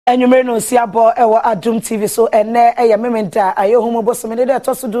Enyumere no si abo ewo Adum TV so ene eye mementa ayehumo bosome de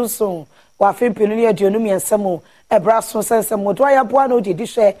toso do so wa fempinu ne aduonum yensemo ebra so sensemo do ayabo na odi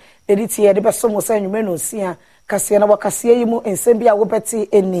hwe de tie de beso mo se enyumere no sia kase na wakase yi mu ensem bia wo beti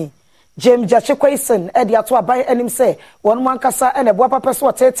eni James Jachekwaisen e de ato aban anim se won man kasa ene bo papa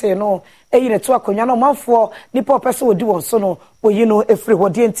so tete no eyi ne to akonya no manfo nipa pese odi won so no oyi no efri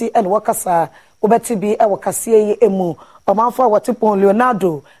hode enti ene wakasa wo beti bi e wakase yi emu Omanfo watipon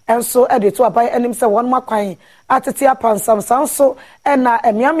Leonardo enso edito abai enim se won makwan atete apansam sanso ena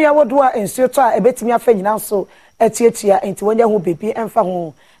emiamia wodua ensuo to a ebetimi afa nyina so etietia enti wonya ho bebi emfa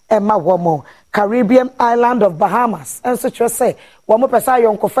ho ema womo Caribbean island of Bahamas enso twese womo pesa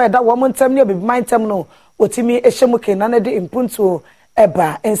yonkofa da womo ntem ne bebi mantem no otimi ehyemu kenana de impuntu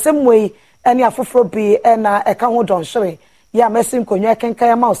eba ensemwei ene afoforo bi ena eka ho donhwere ya mesim konwa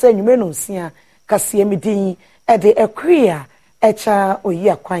kenkan ma o se nyume no nsia kase midin ede ekria echa oyi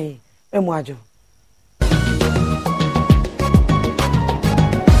akwan emuajo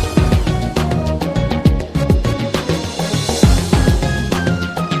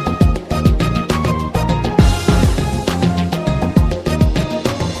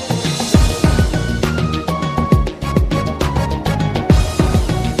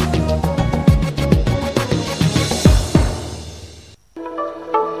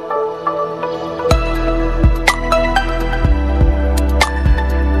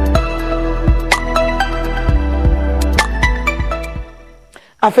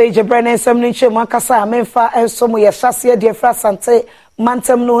Afeje Brennan Semninche Makasa Memfa ensomo ye hyase de fra sante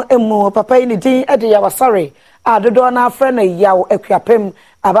mantem no emu papa yi ne din ede ya wasare adodo na afre na yawo akuapem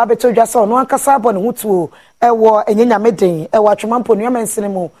ababeto dwasa ono ankasa abo ne hutuo ewo enyenya meden ewo atwemampo nuamensene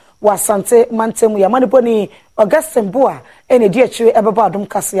mu wasante mantem ya maniponi Augustin Boa ene di akire ebeba adom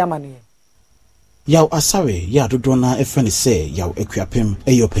kase amane Yaw asawe ya dodo na efene se yaw akuapem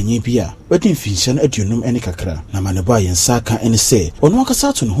eyo panyin bia wadin finhyɛ no aduonum ene kakra na manebo ayensa ka ene se ono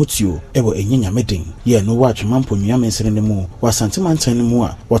akasa to no hotuo ewo enyenya meden ye no wa atwemampo nuamensene ne mu wasante mantan ne mu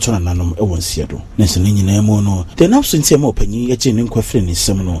a wɔtɔ nanom ewo nsiedo nenso ne nyina mu no de napso ntie ma opanyin ye gye ne nkwafre ne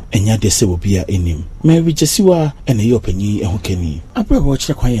nsɛm no enya de se obia enim Mary Jesiwa ene ye opanyin eho kani abrabo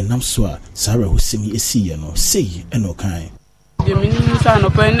kyerɛ kwan ye namso a sara hosimi esi ye no sei eno kan Minini no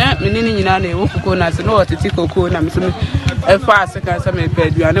pena minini nyina na ewo kuko na se no otiti koko na me so efa aseka se me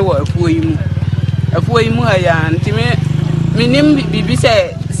peduane wo afuo yi mu aya ntime minim bibi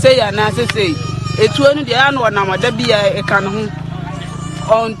se ya na se etuo no de ya no na mada bia e kan ho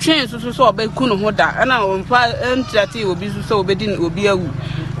on twin so obeku no ho da na onfa entrati obi so obedi obi awu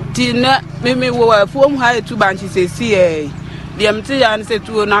ti na me wo afuo mu ha etu banchi se si e de mte ya na se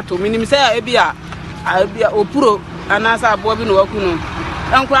tuo na to minim se ya ebia opuro anasa abo bi no wakuno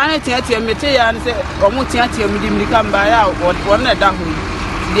ankura ne tiatia mete ya se omo tiatia midi kamba ya wona da ho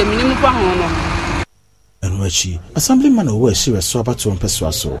de minimu pa ho no Enwachi assemblyman owo ehire so abato mpeso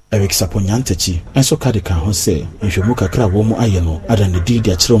aso Eric Saponyantachi enso kadika ho se nhwemu kakra wo mu aye no adan di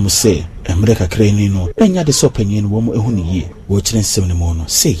akire mu se emre kakra ni no enya de so panyin wo mu ehu ne yie wo kire nsem ne mu no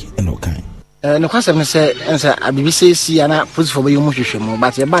sei eno kan no kwasem ne se ensa abibise si ana posifo be mu hwehwemu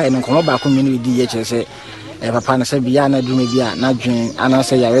but e ba eno komo ba ko mi no di ye kire se papa na se bia na dumi bia na dwen ana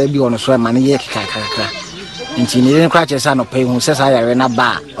se yare bi ono so ma ne ye kakaka nti ne kwa che sa no pay hu se sa yare na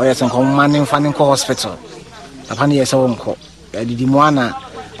ba o ye se ko ma ne mfa ne ko hospital papa ne ye se wonko didi mu ana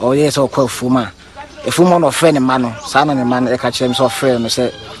o ye se ko fuma efuma no fe ne ma no sa na ne ma ne ka che so fe no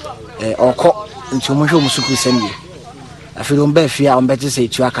se okọ nti mu hwe mu suku se ne afiro mba fia o mbete se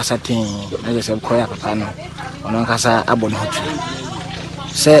tu akasa tin na ye se ko ya papa no ono akasa abon hotu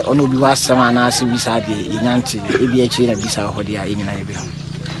se ono bi wasama na se bisa de inyanti ebi echi na bisa hodi a enyina ebe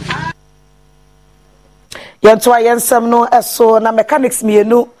yanto ayensam no eso na mechanics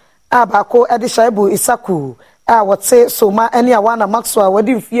mienu abako ede shaibu isaku a wote soma ene awana maxwell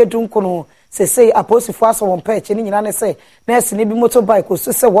wadi mfie dunkono sesei aposifo aso won pa echi ni nyina ne se na ese ne bi motorbike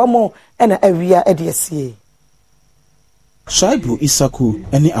so se womo ena awia ede asie Shaibu Isaku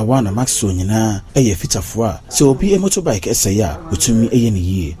ene awana Maxo nyina eye fitafo a se obi motorbike esaya otumi eye ne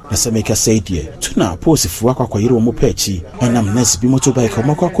yie na se meka say die tuna posifo akwakoyere wo mo pachi enam nurse bi motorbike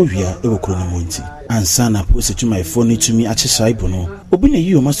omakwakowie ewokro ne monti ansa na posituma ifoni tumi ache Shaibu no obi ne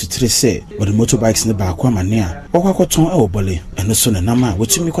yi o masutire se wode motorbikes ne ba kwa mane a wakwakoton ewo bole eno so ne nam a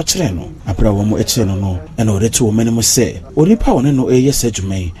wotumi kwakere no abra wo mo ekire no no ena oreto wo mane mo se oripa wone no eye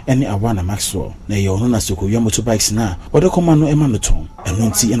sedwumai ene awana Maxo na ye ono na sokowie motorbikes na wode komano ema no ton ɛno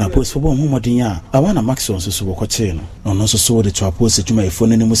nti ɛna post for mo modin a awana Maxwell nso so wɔkɔkyee no ɔno nso so de to post adwumayɛfo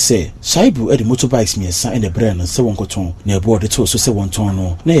no anim sɛ Shaibu de motorbikes miɛnsa ɛna brɛ no sɛ wɔnkɔtɔn na ɛbɔ de to so sɛ wɔntɔn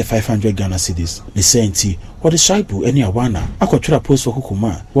no na yɛ 500 Ghana cedis ne sɛ nti wɔde Shaibu ne awana akɔtwerɛ post for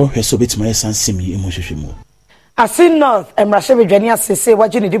kokoma wɔhwɛ so betuma yɛ sansɛm yi emu hwehwɛ mu Asin North emrahye bedwani asese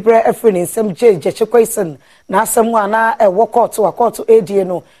waje ne dibre afri ne nsem jeje kwesen na asem ana ewo court ADA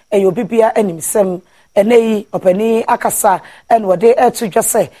no eyo bibia animsem eneyi opani akasa en wode etu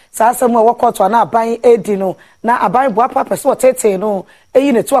dwese sa asem ewo court ana aban edi no na aban boa papa so tete no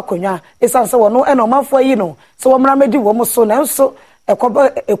eyi ne to akonwa esanse wono eno manfo yi no so womra medi wo mo so na nso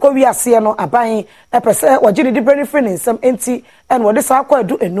ekowi ase no aban epese waje ne dibre afri ne nsem enti en wode sa akwa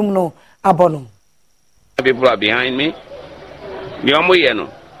adu enum no abono. People are behind me. Me omo ye no.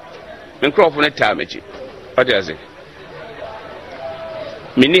 Me crofo na tamechi. What do you say?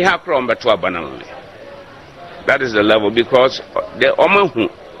 Me ni ha krom beto abana me. That is the level because the omo hu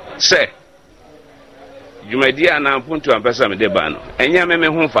say Jumadi ana puntu ampesa me de ba no. Enya me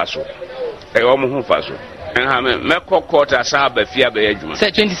hu fa so. E omo hu fa so. En ha me court asa ba fia ba adwuma.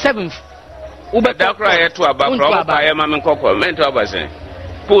 Say 27th. Ube dakra ye to aba krom ba ye ma me kokko me to aba sen.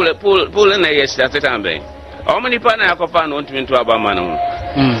 Pull na yes that time be omo nipa na akofa no ntumi to abama no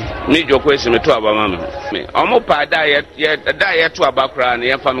ni joko esi me to abama me omo pa da ye to abakra na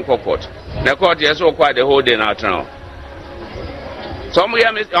ye fa me court na court yes so kwa the whole day na tran so omo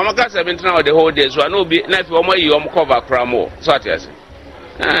ya me omo ka 17 the whole day so na obi na fi omo yi omo cover kra mo so at yes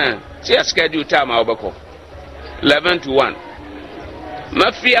see a schedule time obeko 11 to 1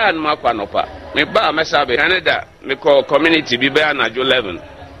 mafia and makwa no pa me ba me sabe Canada me call community bi be na jo 11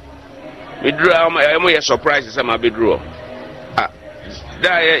 me draw am ye surprise say ma be draw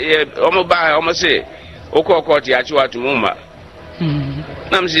da ye omo ba omo say okọ ti achi watu mumma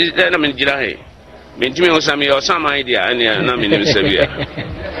na msi na me gira he me ntimi o sami o sama idea ania na me nim sabia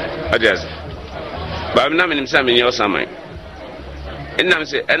adias ba me na me nim sami o sama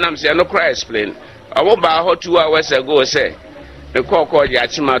enam say no cry explain omo ba ho 2 hours ago say the call ya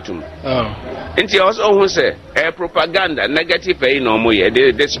chimatum nti also who say propaganda negative no mo ye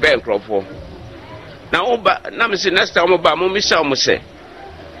they spend crop for na oba na me say next time oba mo mi sha mo say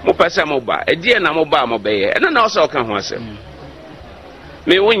mo pesa mo ba e die na mo ba mo be ye na also ka ho asem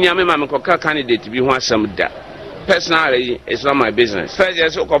me wonya me ma me koka candidate bi ho asem da personally it's not my business first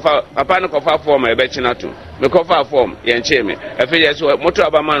yes kofa papa no kofa form e be chinatum me kofa form ye nche me e fe yes moto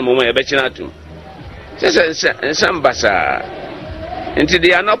aba man mo e be chinatum some basa until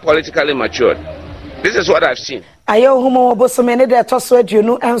they are not politically matured. This is what I've seen. Ayo humo bosome ne de toso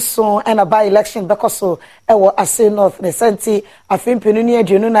aduonu enso and by election bekoso ewo ase north ne senti afimpinu ne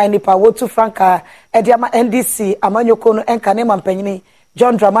aduonu na nipa wotu franka ediama NDC amanyoko no enka ne mampanyini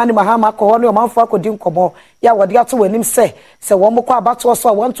John Dramani Mahama ko hono manfo akodi nkomo ya wode ato wanim se wo mokọ abato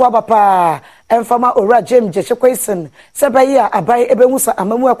so wonto abapa emfama ora James Jechekwesen se bayi abai ebenwusa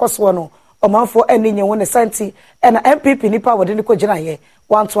amamu ekoso no omanfo eninye won ne senti na MPP nipa wode ne ko gina ye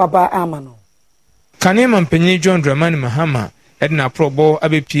wanto aba amano Kane mampanyi John Dramani Mahama edna probo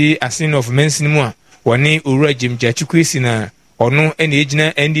abepi asin of mensin mu a woni owura Jimja Chikwesi na ono ene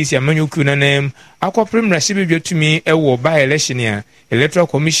ejina NDC amanyoku na nam akoprem rahye bedwatumi ewo by election ya electoral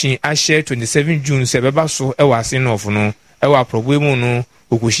commission ahye 27 June se beba so ewo asin of no ewo aprobo mu no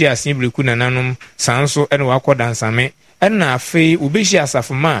okushi asin bleku na nanom sanso ene wakodansame ena afei obeshi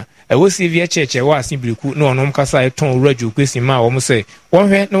asafoma ewo CV cheche wa asin bleku na onom kasa eton owura Chikwesi ma wo mo se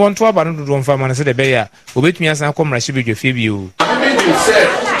wonhwe ne wonto aba no dodo mfa ma na se de be ya obetumi asan akomrahye bedwafie bi o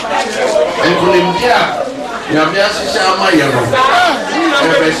Yamia shisha ama yero.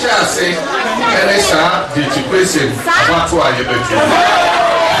 Ebe shase ene sa di Chikwesi abatu ayebetu.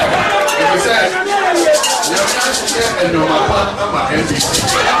 Ebe se yamia shisha eno mapa ama NDC.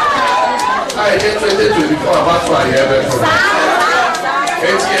 Aye 2024 abatu ayebetu.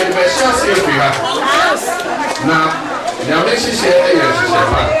 Eti ebe shase efiha. Na yamia shisha eye shisha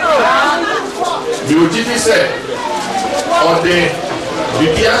ma. Di ojidi se ode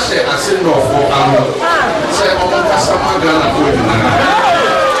bibi ashe asin no for amu se omo kasa magana ko ni na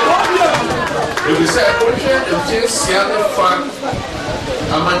ebi se project nke sia ne fa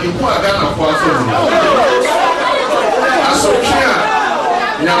amani ku agana ko aso no asopia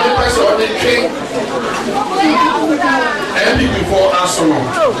na me pese o de twe ebi before aso no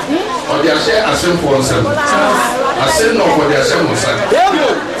o de ashe asin for nsem asin no ko de ashe mo sa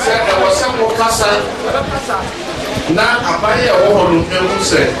se e wo se mo kasa na abaye wo hono emu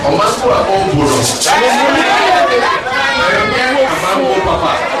se o maso a o buro amambo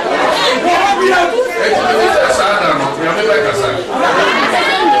papa e sada no ya me bekasa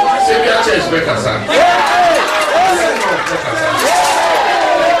se bia church bekasa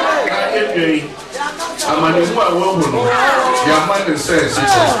adwene amanimu a wɔhu no yɛama ne sɛ ɛsi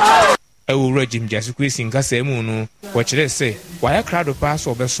Ewura Jim Jasiku Sinkasa emu no wɔkyerɛ sɛ wɔayɛ krado paa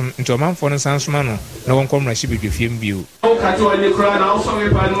so ɔbɛsom nti ɔmanfoɔ no san soma no na wɔnkɔ mmarahyɛ badwafiem bio. Kate wɔ kura na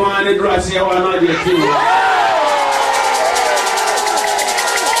wosɔre pa no a ne duru aseɛ wɔ na ɔde akyi wɔ.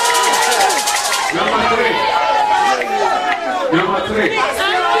 Number 3.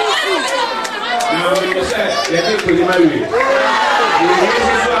 Now we say yɛde kuli ma wi.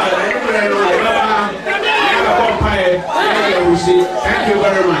 Thank you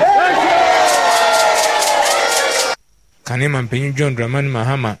very much. Kanema mpanyin John Dramani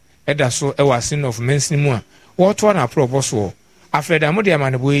Mahama ɛda so ɛwɔ asin of mensin mu a wɔtoa na aprɔbɔ soɔ afrɛda mo de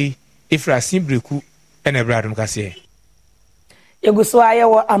amanebo yi efra asin breku ɛna ɛbradom kaseɛ Yeguso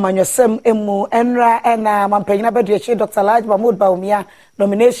ayewo amanyosem emu enra ena mampanyin abeduachi Dr. Laj Mahmoud Baumia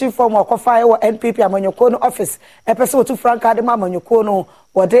nomination form akofa ayewo NPP amanyoko no office epese otu franka de amanyoko no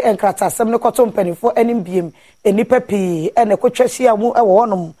wode enkratasem ne koto mpanifo animbiem enipa pii ene kotwahia mu ewo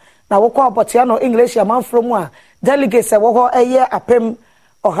honom na wokọ abotia no English amanfro mu a delegates ewo ho eye apem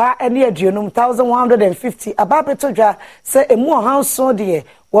oha ene aduonum 1150 ababetodwa se emu oha nso de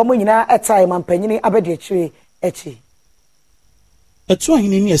wo mo nyina etai mampanyin abeduachi echi Etu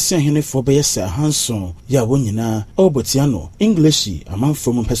ahene ni esi ahene fo be yesa hanson ya wonyina obotiano English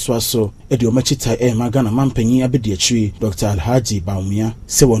amanfo mu peso so e de omachita magana mampanyin abedi akiri Dr. Alhaji Baumia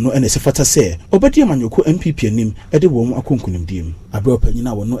se wono ene sefata se obedi amanyoko MPP anim e de wo mu akonkunimdim abe opanyin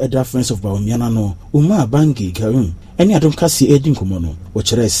a wono Edra Friends of Baumia na no uma bangi garum eni adom kase edi nkomo no wo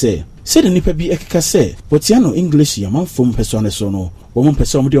kire se de nipa bi ekeka se botiano English amanfo mu peso ne so no wo mu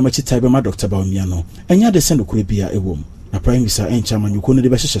peso mu de omachita be ma Dr. Baumia no enya de sendo kure bia ewom na prime minister encha manyuko no de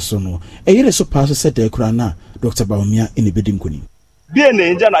behye so no eyere so pass se de kura na Dr. Baumia ene bedim koni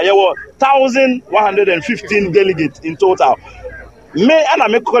BNA nja na yewo 1115 delegates in total. Me and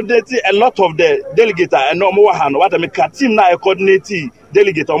I coordinate a lot of the delegates and no more hand what I make team na coordinate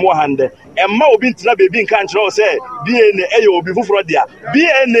delegate on more hand and ma obi ntina baby nkan kire say BNA e yo obi fufuro dia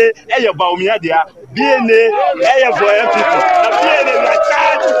BNA e yo Baumia dia BNA e yo for MPP na BNA we are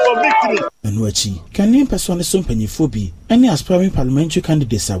charged for victory. Anuachi kanin person so mpanyifo bi any aspiring parliamentary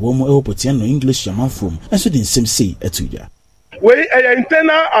candidates a wo mo e opotia no English yamanfom enso din sem sei etuja we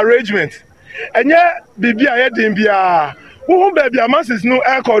internal arrangement enye bibia ye din bia wo baby amasses no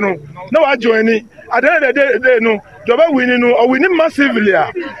aircon no na wa join ni at the end of the day no joba winning no or winning massively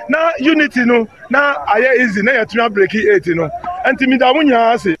na unity no na aye easy na yatuna break 8 no antimida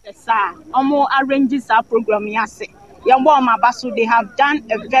munya ase sir omo arranges our program yase yambo mabaso they have done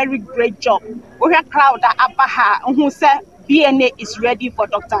a very great job we have crowd abaha who say BNA is ready for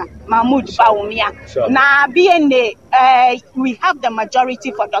Dr. Mahmoud Baumia. Sure. Now, BNA, we have the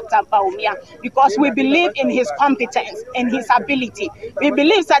majority for Dr. Baumia because we believe in his competence and his ability. We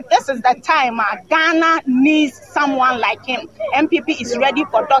believe that this is the time Ghana needs someone like him. MPP is ready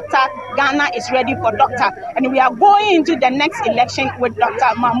for Dr. Ghana is ready for Dr. And we are going into the next election with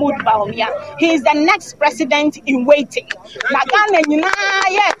Dr. Mahmoud Baumia. He is the next president in waiting. Now, Ghana,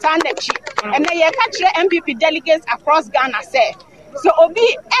 and they catch MPP delegates across Ghana. Say so obi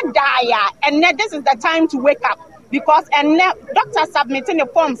edaya and this is the time to wake up because and doctors submitting the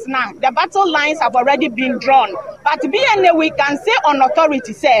forms now the battle lines have already been drawn but BNA we can say on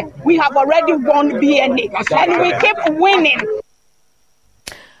authority say we have already won BNA and we keep winning.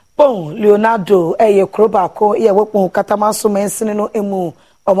 Bon Leonardo Krobako wopon katamanso mensene no emu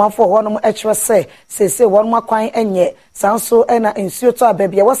omanfo honom etwe se wonum akwan enye sanso na nsuo to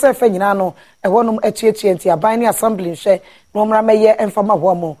ababia wo se fa nyina no honom etuetue nti aban ne assembly hwe no mra meye emfama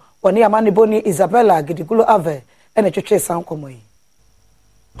homo woni amane boni Isabella Gidigulo ave ene twetwe sankomo yi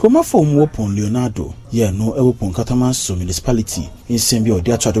Komafo mu opon Leonardo ye no ewopon katamanso municipality insem bi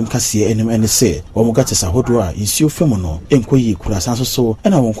odi atwadom kase enem ene se omugate sahodo a nsuo fam no enkoyi kurasan so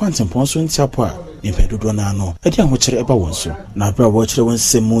na won kwantempon so ntiapo a impedodo na no edi ahokyere eba won so na bra wo kyere won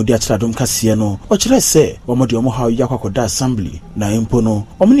semu di atwadom kase no o kyere se wo mo de omo ha yakwakoda assembly na empo no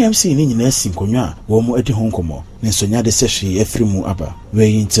omo ne MC ni nyina asinkonwa wo mo edi honkomo ne nsonya de sehwe efrimu aba we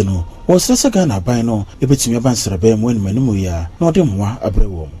yinti no wo sese Ghana ban no ebetumi abansraba mu animanimu ya na ode mwa abre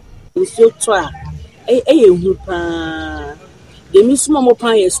wo nsuo to a eyehu pa de mi suma mo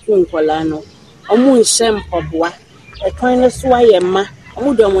pan ye school nkola no omo nhyem hoboa ekwan no so ayema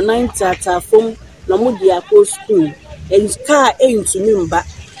omo de omo 90 atafom na omo di akọ school enka entumi mba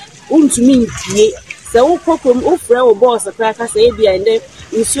untumi ntie se wo kokom ofra wo boss kraka se e bia nde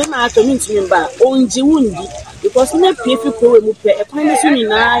nsuo na atomi ntumi mba onji wundi because na piefi ko we mu pe ekwan no so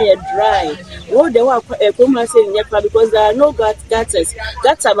nyina ya dry wo de wa ekoma se nyekwa because there are no gutters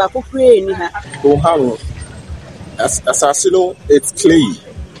ba ko pray ni ha o hawo asasino it's clay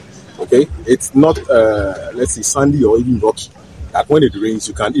Okay, it's not let's say sandy or even rocky. That when it rains,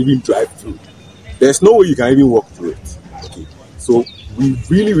 you can't even drive through. There's no way you can even walk through it. Okay, so we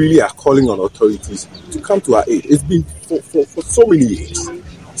really are calling on authorities to come to our aid. It's been for so many years.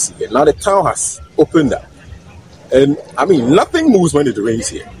 See, now the town has opened up, and I mean nothing moves when it rains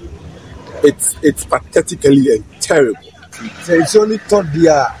here. It's pathetically and terrible. It's only thought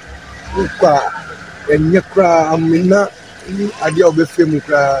and Yakra Amina idea of the film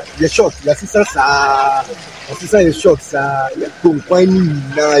the shots, the sisters shots complaining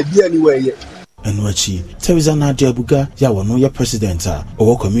idea anyway. Enwachi Teresa Nadia Buga ya wano ya president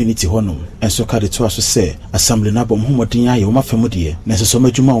owo community honum enso ka de to aso se assembly na bom homodin aye o mafamudie na seso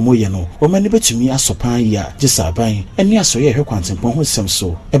madwuma o moye no o mani betumi asopan ya gisaban eni asoye hwe kwantempon ho sem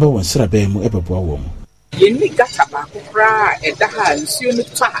so ebe won srabe mu ebeboa wo mu yeni gata ba kokra eda ha nsuo no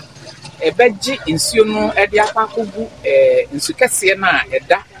twa ebeji nsuo no ede apakogu nsu kese na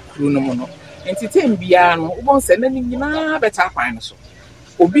eda kru no mu no entitem bia no ubon se na nyina beta kwan no so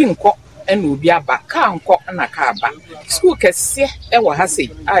obi nko enu obi aba ka nko na ka aba school kese e wo ha sei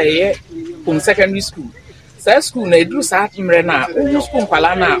aye from secondary school sa school na edru sa atmre na o school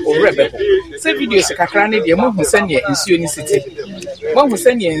kwala na o rebe se video se kakra ne de mo hu se ne nsuo ni city mo hu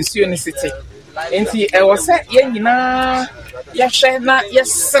se ne nsuo ni city enti e wo se ye nyina ya hwe na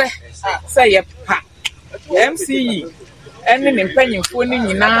yesre se ye pa MCE ene ne mpanyimfo ni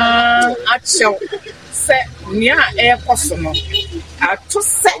nyina achew se nia e koso no ato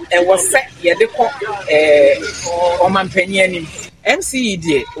se e wo se ye de ko o mampanyi anim MCE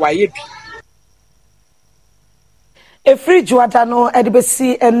die waye bi Efri juada no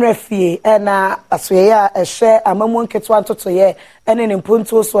edibesi enrefie na asoye ya ehwe amamu nketo antoto ye ene ne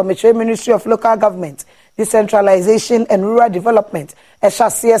mpuntu so metwe Ministry of Local Government Decentralization and Rural Development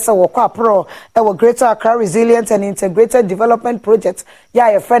ehwase wo pro wo Greater Accra Resilient and Integrated Development Project ya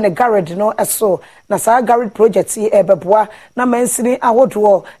ye friend Garrett no eso na sa Garrett project e beboa na mansini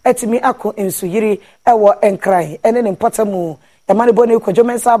ahodo etimi ako ensuyiri wo enkran ene ne mpatamu emane boni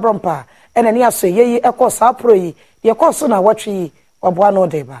kojomensa brompa ene ne asoye yi ekosa pro yi ye koso na watwi waboa no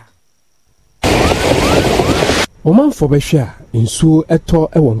deba Omanfo behwe a nsuo eto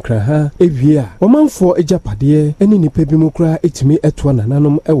ewo nkra ha ewie a omanfo ejapade eni nipa bi mu kra etimi eto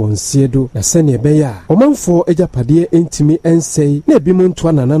nananom ewo nsiedo na sene ebe a omanfo ejapade entimi ensei na ebi mu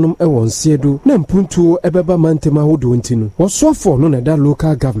nto nananom ewo nsiedo na mpuntuo ebeba mantema hodo ntinu wosoafo no na da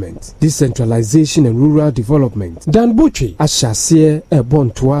local government decentralization and rural development dan bochi ahyase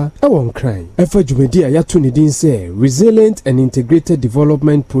ebontoa ewo nkran efa dwumedi a yato ne din se resilient and integrated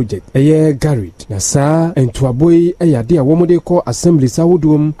development project eye Garrett na sa entoabo eyade a womo de ko assembly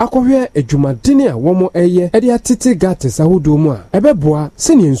sawodom akohwe adwumadene a womo eye ede atete gates sawodom a ebeboa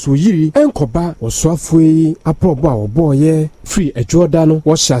sene nso yiri enkoba osoafoyi aprobo a oboye free ejoda no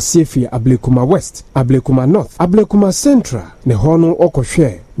wo hyase fi Ablekuma West Ablekuma North Ablekuma Central ne hono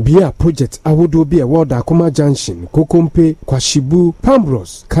okohwe bia project awodo bia World Akoma Junction Kokompe Kwashibu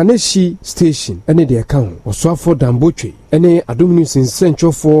Pambros Kaneshi Station ene de account osoafo Dambotwe ene adominu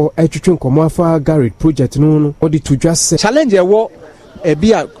sinsenchofo etwetwe nkomafa Garrett project no odi tudwase challenge ewo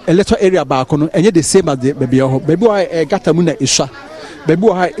bia electoral area ba kono enye the same as the baby ho baby wa gata mu na eswa baby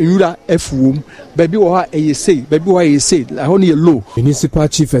wa enura efuom baby wa eyesei baby wa eyesei la ho ne low municipal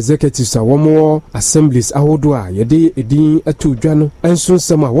chief executives awomo assemblies ahodo a yede edin atudwa no enso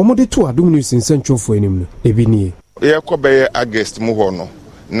nsem a womo de to adominu sinsenchofo enim no ebinie ye ko be August mu ho no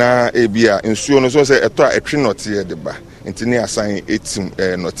na ebia nsuo no so se eto a etwe note ye de ba ntini asan etim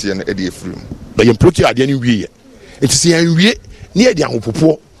note ye no e de efrum ba ye proti ade ni wie enti se yan wie ni e de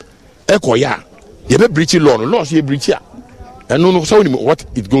ahopopo ekoya ye be breach law no law so ye breach a eno no so ni what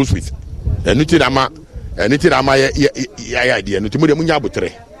it goes with anything ama ya idea no timo de munya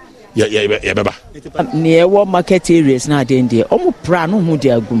abotre ye beba ne ewo market areas na ade ndie omo pra no hu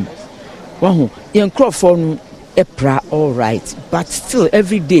de agum wahu ye nkrofo no e pra all right but still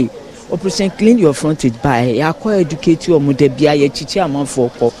every day operation clean your frontage by yakwa educate you omo de bia ye chichi amanfo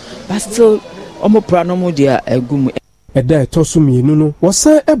ko but still omo pra no mu de agum eda etosumienu no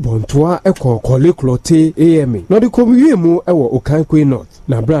wosan ebontoa ekokole klote AM no de komiwie mu ewo Okankwe North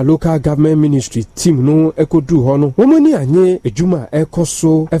na bra local government ministry team no ekodu ho no womani anye ejuma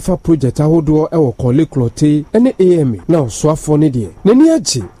ekoso efa project ahodo ewo kole klote ene AM na osoafo ne de nani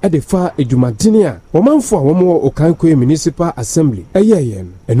agi edefa ejuma dine a womanfo a womo Okankwe municipal assembly eyeye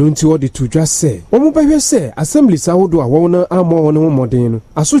eno nti wo de tudwa se womo behwe se assembly sahodo a wona amo no moden no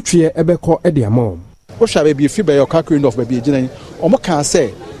asotwe ebekọ ede amom wo sha be bi fi be your calculation of be ginan omo kan say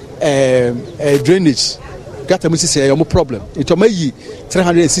drainage gata mu sisi your problem it omo yi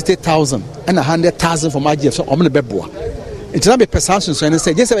 360,000 and 100,000 for my GF so omo ne beboa It's not a person so and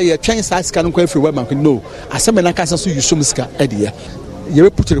say yes we trying size can go everywhere man no asem na kasa so you show muska e de you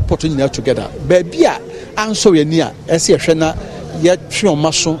put a report in together baby a answer we ni a ese hwe na ye twe o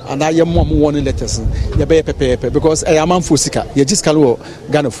maso and I am warning letters ye be pepe because I am for sika ye just call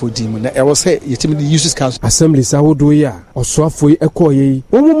Ghana for dim na e was say ye timi uses council assemblies awodo ya osoafo ekoye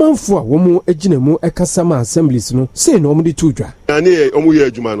wo mo manfo a wo mo agina mu ekasa ma assemblies no say no mo de tudwa na ne omo ye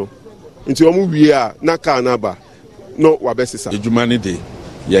adwuma no nti omo wie a na ka na ba no wabesisa adwuma ne de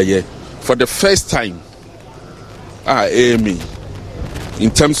yeah for the first time Amy in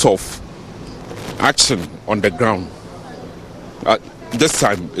terms of action on the ground this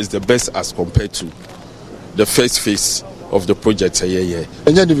time is the best as compared to the first phase of the project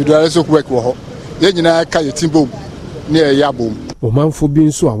individual work wo nyina ka yetimbo ne yabom Omanfo bi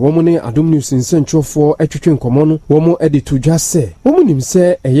nso a wo mo ne Adom News nsentwofo atwetwe nkomo no wo mo editu dwa se wo mo nim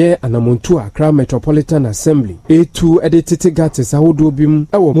se eye anamontu Accra Metropolitan Assembly A2 editete gates ahodo bim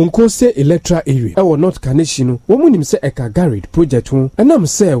ewo Monkose electoral area ewo North Kaneshi no wo mo nim se eka garage project ho enam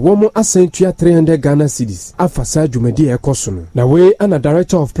se wo mo asentua 300 Ghana cedis afasa dwumadi ekoso no na we ana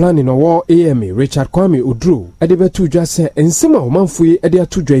director of planning owo AMA Richard Kwame Odro edebetu dwa se ensema omanfo yi ede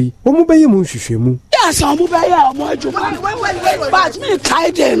atodwai wo mo beye mu nhwehwemu some but me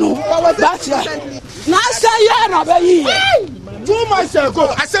tied no but now say yeah no be 2 months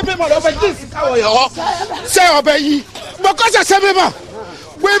ago I said me over this say obey because I said me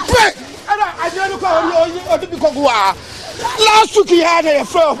we pray and I don't go last week he had a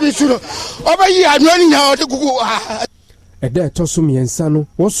friend of me obey I running now to go Ede toso miensa no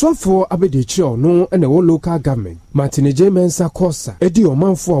wosofo abedechire ono na wo local government Martin J Mensa Kosa edi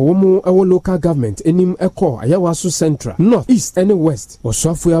omanfo a wo mu ewo local government enim ekọ ayawaso central north east and west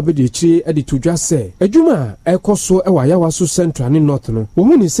wosofo abedechire edi tudwa se adwuma ekoso ewa ayawaso central ne north no wo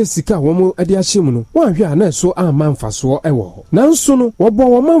hu ni se sika wo mu edi ahyem no wanhwe ana so amanfaso ewo nanso no wobo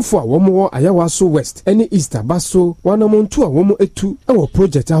wo manfo a wo mu ayawaso west ene east abaso wanamontu a wo mu etu ewo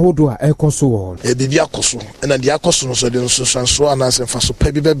project ahodo a ekoso wo bibi akoso na dia akoso no so de so sanso anase faso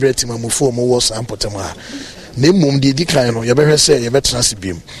pa bi bebreti mamufo mo wo sampotem a na mum de di kan no ye behwe se ye betena se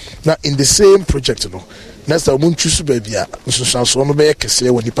biem na in the same project no next time mun chusu ba bia so sanso no be ye kese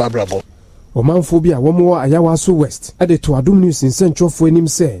wo nipa brabo omanfo bi a wo mo ayawaso west ade to Adom News nsentwofo enim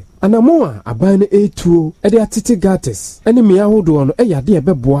se anamo a aban na etuo ede atete gates ene me ahodo no eyade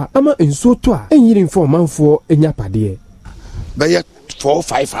ebeboa ama enso to a enyiri mfo omanfo enyapade be ye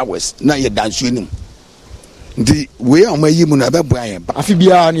 4-5 hours na ye dansu enim the way am yi mu na be boan afi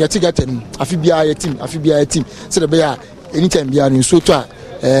bia na yeti gatem afi bia yetim se de be ya anytime bia no so to a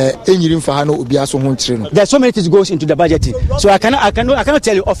enyiri mfa ha no obi aso ho nkire no there's so many things goes into the budgeting so I cannot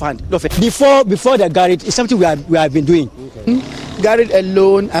tell you offhand before the garage is something we have been doing. Garage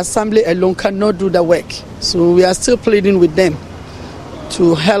alone, assembly alone cannot do the work, so we are still pleading with them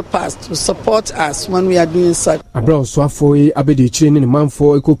to help us, to support us when we are doing such. Abra so afoi abedechire ne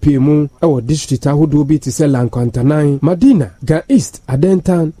manfo ekopemu ewo district ahodo bi te se Lankantanan Madina Ga East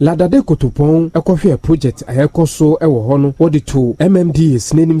Adentan Ladade Kotopon ekohwe project ayekoso ewo ho no wodi to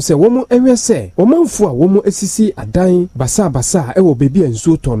MMDs nenim se womo ehwe se womanfo a womo esisi adan basa ewo bebi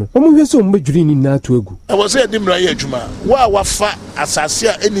enso to no womo hwe se womo bedwiri ni na to egu e wo se edimra ye adwuma wa wafa asase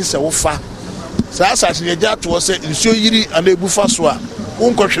a eni se wo fa sa asase ye ja to se nsuo yiri anabufa so a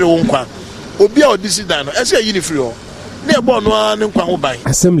unkohwere wonkwa obi a odisi dan no ese yiri free ho na ebo no ne nkwa ho ban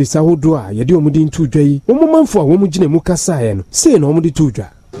assembly sahodo a yede omudi ntudwa yi womanfo a womo gina mu kasa ye no sei na omudi tudwa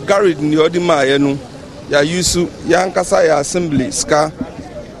garage ni odima ye no ya yusu ya nkasa ya assembly ska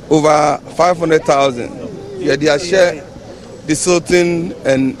over 500,000 ya dia share the sorting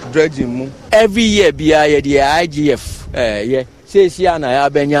and dredging mu every year bia ye the IGF say sia na ya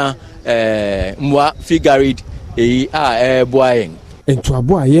benya mwa figure boying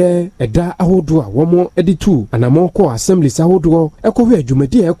Entuabo aye eda ahodo a womo editu anamoko assemblies ahodo ekohwe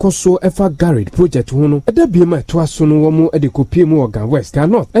adwumadi ekoso efa garage project ho no eda biema eto aso no womo edekopie mu Ogan West Ga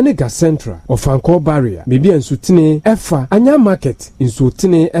North ene Ga Central Ofanko barrier mebi ensutine efa anya market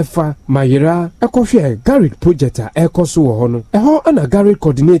ensutine efa mayira ekohwe garage project a ekoso wo ho no eho ana garage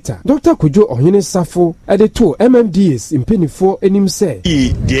coordinator Dr. Kujo Ohene Safo edeto MMDs impenifo enim se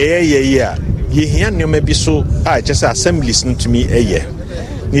ye hia nneoma bi so a chese assemblies ntumi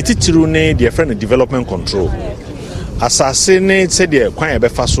ni titiru ne the friend development control asase ne se de kwan be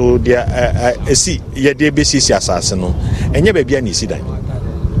fa so de esi ye de be sisi asase no enye ba bia ni sidan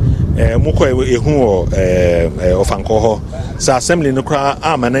mukọ ehu ofanko ho sa assembly no kra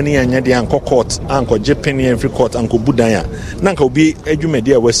amanani anya de anko court anko jepen every court anko budan na nka obi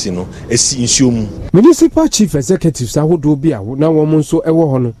adwumade a wasi no esi nsuomu municipal chief executive sahodo bi a na wo nso ewo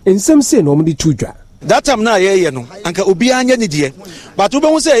ho no ensem se na omudi tudwa that time na ye no anka obi anya ni de but we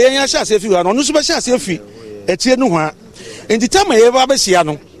be say ye nya hya asefi wa no no so be hya asefi etie no ho a enti time ye ba be hia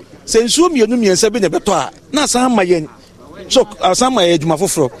no se nsuo mienu miensa bi ne beto a na san ma ye so san ma ye djuma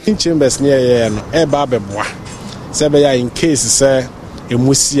foforo in chambers ne ye no e ba beboa se be ya in case say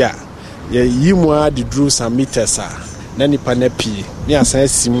emusia ye yimwa the drew some meters na nipa na pie me asan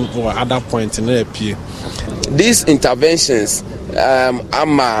sim or other point na pie. These interventions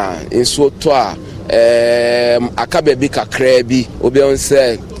ama in soto akabebi kakra bi obi on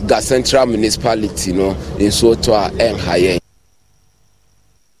say the central municipality no in soto enhaye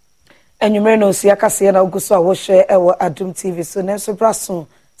enyumere no si akase na oguso a wo hwe ewo Adum TV so na so braso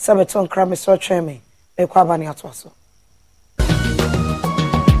sabeton krame so tweme e kwa bani atoso.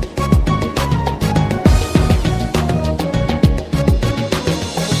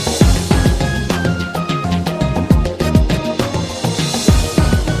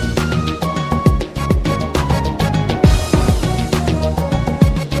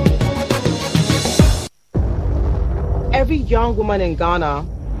 Every young woman in Ghana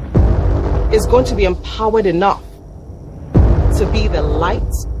is going to be empowered enough to be the light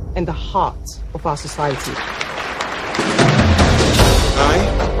and the heart of our society. I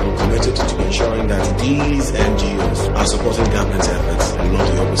am committed to ensuring that these NGOs are supporting government efforts and not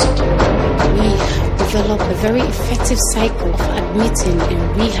the opposite. We have developed a very effective cycle for admitting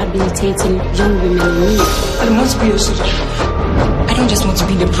and rehabilitating young women in need. I don't want to be your soldier. I don't just want to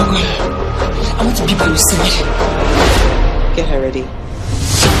be in the program. I want to be by your side. Get her ready.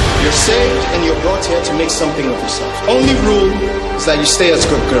 You're saved and you're brought here to make something of yourself. Only rule is that you stay as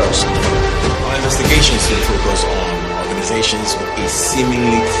good girls. Our investigations will focus on organizations with a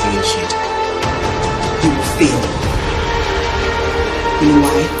seemingly clean sheet. You will fail. You know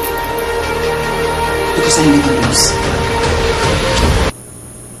why? Because I never lose.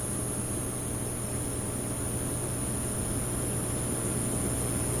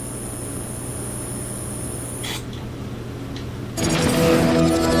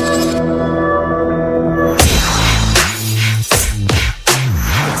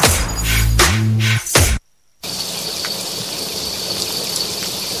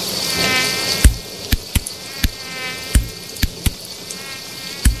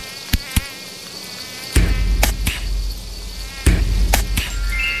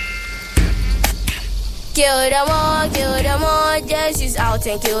 Kill them all, just is out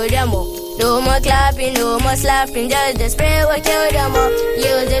and kill them all. No more clapping, no more slapping, just the spray will kill them all.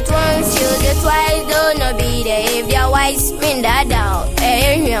 Use it once, use it twice, don't not be there if you're wise. Spin that down,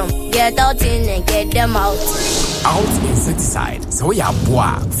 get out in and get them out. Out insecticide, so we are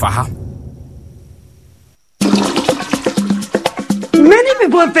bois, faha. Many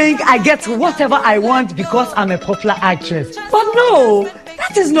people think I get whatever I want because I'm a popular actress. But no,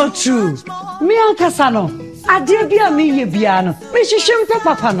 that is not true. Me and Kasano, Adibia me yebiano, me shishimpe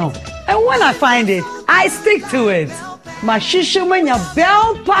papa no. And when I find it, I stick to it. My shishimenya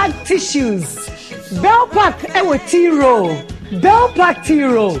Bell Pack tissues. Bell Pack ewe tea roll. Bell Pack tea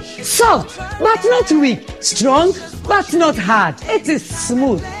roll. Soft, but not weak. Strong, but not hard. It is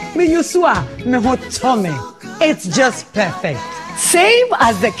smooth. Me yusua, me hot tummy. It's just perfect. Same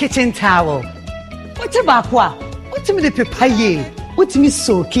as the kitchen towel. What about what? What me the papaye? What me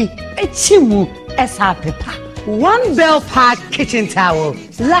soki? Echimu esa pepa. One Bell Pack kitchen towel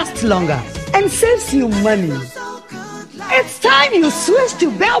lasts longer and saves you money. It's time you switch to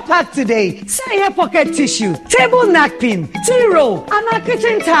Bell Pack today. Say here pocket tissue, table napkin, tea roll, and a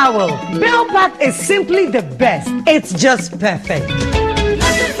kitchen towel. Bell Pack is simply the best. It's just perfect.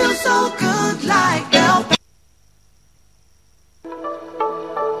 Nothing feels so good like Bell Pack.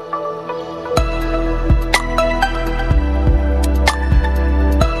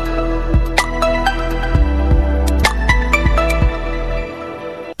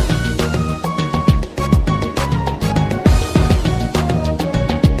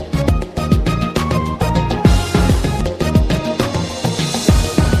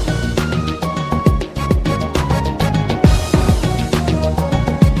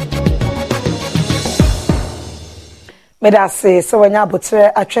 Medase so wanya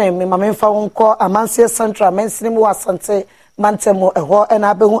botre atwen me mamemfa wonko amanse central mensinim wasante mantemo eho na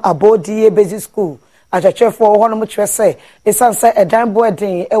abehu abodi basic school achachefo hono mo twese esanse edan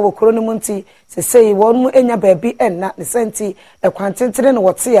boarding ewo koro no munti sesei wonu enya baabi enna ne senti ekwantentere ne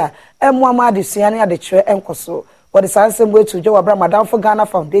wote a emmoama adesua ne adechwe enkoso wode sansem wetu jo wabra madam for Ghana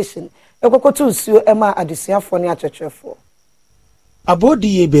Foundation ekokotu nsuo ema adesuafo ne achachefo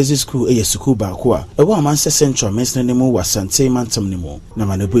Abodi Basic School eye school baako a ewo amanse Central Mesne ne mu wasante mantam ne mu na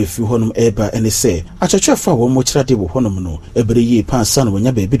manebo efi honum eba ene se achachafo a wo mo kirade wo honum no ebere yi pansa no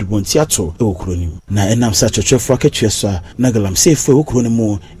wonya ba ebi dubonti ato ewo kronim na enam sa achachafo akatue so a na galamse efu ewo kronim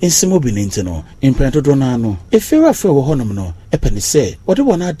mu ensemo bi ne ntino impranto do na no efi afo ewo honum no epene se wode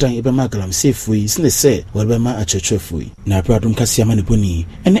wona adan ebema galamse efu yi sine se wobema achachafo yi na pradum kasia maneboni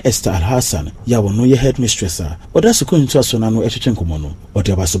ene Esther Alhassan ya wono ye headmistress a oda sukuu ntu aso na no etwetwenkomo no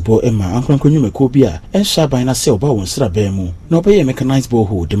odi abasobo ema ankrankonyumeko bia ensha ban na se oba won sra ban mu na obeye mechanized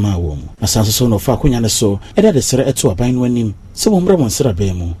borehole de ma wo mu asanso so no fa akonya ne so eda de sere eto aban no anim se wo mra won sra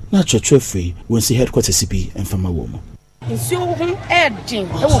ban mu na twetwefui won si headquarters bi emfama wo mu nsi ohun edin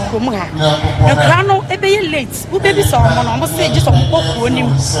e wo kromu ha no kra no ebeye late wo bebi so mo no mo se ji so mo kro nim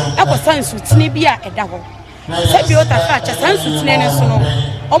e ko sansu tini bi a eda ho se bi o ta fa cha sansu tini ne so no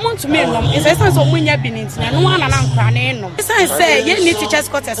omo ntumi nom e se sanso munya bi ni ntina no ana na nkra ne nom e san se ye ni teachers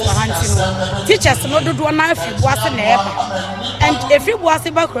quarters for hanti no teachers no dodo na afi boase na eba and every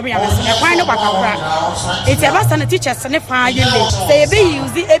boase ba kromu ya se ne kwan ne kwakakra e ti aba sana teachers ne fa ye le se ye be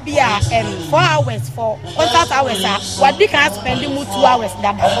use e bi a 4 hours for contact hours a wadi can spend mu 2 hours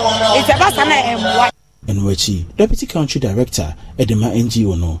dada e ti aba sana emwa Enwechi, Deputy Country Director, Edema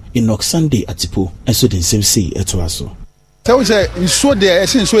NGO no, Enoch Sunday Atipo, and so den same say etwaso. So say so there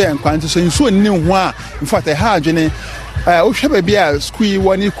so yan kwanti so so ni ho a in fact I ha adwene o hwe ba a school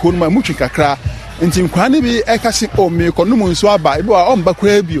woni ko no ma mutwi kakra nti nkwane bi e ka se o me ko no mu nso aba e bi o mba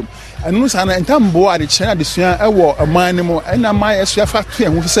kra biom anu sa na ntambo ade kyena de sua e wo aman ne mu na ma esua fa to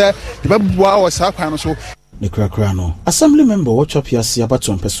en ho se de babua o sa kwan no so ne krakra no assembly member wo chop yase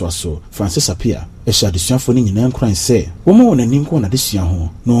abaton peso so Francis Apia e sha de sua fo ni nyina nkran se wo mo wona nim ko na de sua ho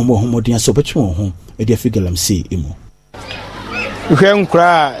no wo mo homodin so betwe wo ho e de afigalam se emu uhwe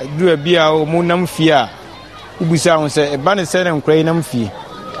nkra du bia o mu nam fie a ubusa ho se e ba ne se ne nkra yi nam fie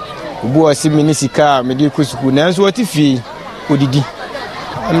ubu o si minisika me de kusuku nanso wati fie odidi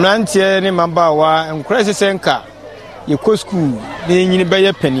mrantie ne mamba wa nkra se senka ye kusuku ne nyini be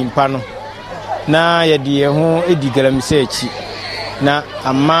ye panimpa no na ye de ho edi galamse achi na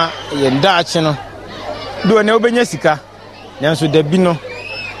ama ye ndaache no do ne obenya sika nanso da bi no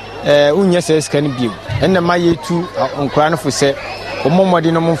unya se sika ne bio enna ma yetu nkra no fo se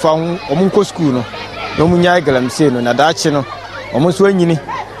omomodi no mfa ho omunko school no no munya galamse no na daache no omunso anyini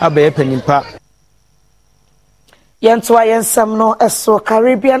abaye panimpa yentoa yensam no eso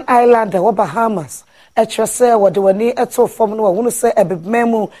Caribbean Island wo Bahamas etrese wode wani eto fom no wonu se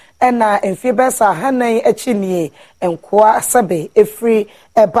ebebmemu ena enfibesa hanan achinie enkoa sabe efri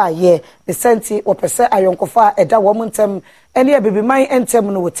ebaye the senti wopese ayonkofa eda wo ntem ene ebebiman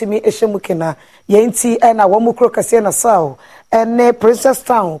entem no wotimi ehemu kena yenti ena wo mukro kase na saw ene Princess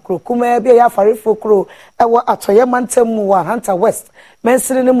Town krokuma bia ya farefo kro ewo atoye mantem mu wa Hunter West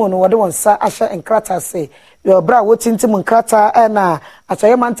mensiri ne mu no wode wonsa ahye enkrata se yo bra wotintim nkrata ena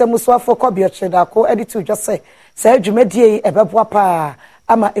atoye mantem so afọ bia chedako editu dwose sa adwumadie ebeboa pa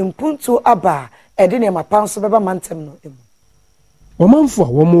ama empuntu aba edine mapanso beba mantem no emu Omanfo a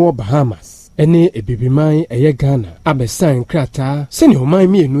womo Bahamas ene ebibiman eye Ghana abesan krata sene oman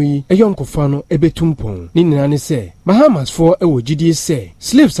mienu yi eyonkofa no ebetumpon ni nina ne se Bahamas fo ewo gidie se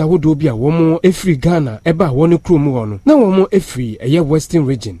slaves awodo bi a womo efri Ghana eba woni krom wo no na womo efri eye Western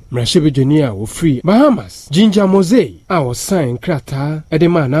region mrashebedwani a wo free Bahamas Ginger Mosey a wo san krata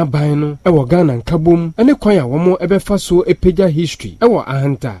edema na ban no ewo Ghana nkabom ene kwan a womo ebefa so epeja history ewo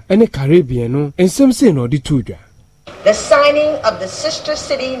ahanta ene Caribbean no ensem se no de tudwa. The signing of the Sister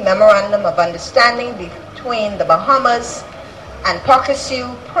City Memorandum of Understanding between the Bahamas and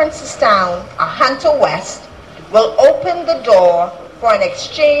Pocasseau, Princetown, Hunter West will open the door for an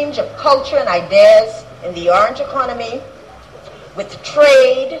exchange of culture and ideas in the orange economy, with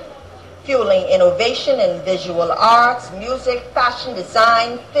trade fueling innovation in visual arts, music, fashion,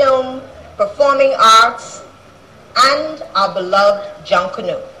 design, film, performing arts, and our beloved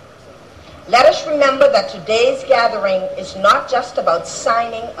Junkanoo. Let us remember that today's gathering is not just about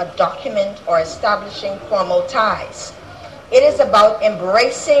signing a document or establishing formal ties. It is about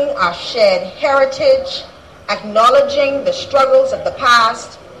embracing our shared heritage, acknowledging the struggles of the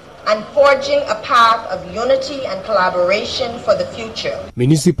past, and forging a path of unity and collaboration for the future.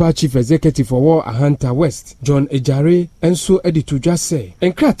 Municipal Chief Executive for Ahanta West, John Ejare, enso editu jase,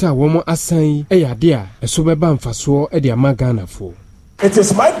 enkrata womo asan eyadea, esobeba mfaso edi amagana fo. It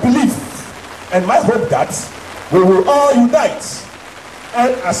is my belief and my hope that we will all unite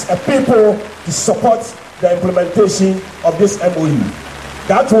and as a people to support the implementation of this MOU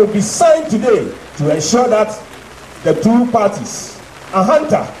that will be signed today to ensure that the two parties,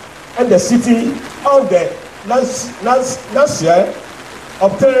 Ahanta and the city of the Nansea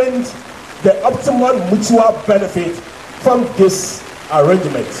obtained the optimal mutual benefit from this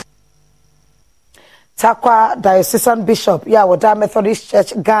arrangement. Takwa Diocesan Bishop Yawoda Methodist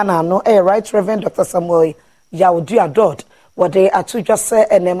Church Ghana no Right Reverend Dr. Samuel Yawdu Adod wode atu dwase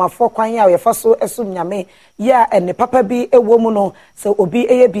enema fo kwan ya yefa so esum nyame ya ene papa bi ewo mu no se obi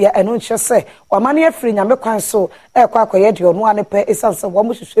eye bia eno nche se wamane afiri nyame kwan so ekwa akoye de ono ane pe esanse wo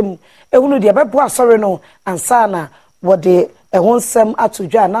mu hwehwem ehunu de bebo asore no ansana wode ehon sem atu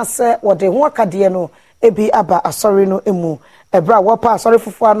dwa na se wode ho akade no ebi aba asore no emu ebra wo pa asore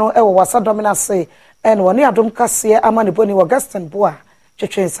fufu ano ewo wasa dominance en woni adom kase amane boni Augustine Boa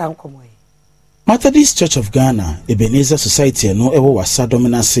twetwe sankomo. Methodist Church of Ghana, Ebenezer Society no ewo wasa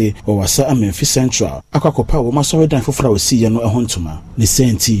dominance o wasa Amenfi Central akwakopa wo masori dan fofora osi ye no ehontoma ne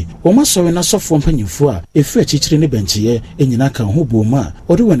senti wo masori na sofo mpanyimfo a efi achichire ne bencheye enyina kan ho boma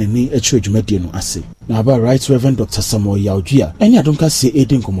ode wanani achi adwumadie no ase na aba Right Reverend Dr. Samuel Yawdu eni adonka se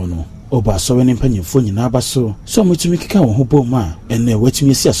edin komo no oba asori ne mpanyimfo nyina abaso so mutumi kika wo ho boma ene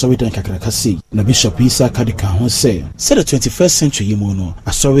watumi si asori dan kakraka sei na Bishop Isa Kadika ho se the 21st century yimo no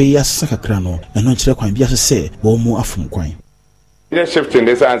asori ya sakakra no eno nchire kwan bia se wo mu afum kwan. Shift in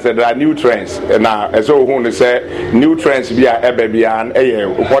this answer, there are new trends. Now, as who say, new trends be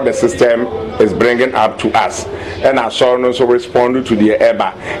what the system is bringing up to us. And I saw also respond to the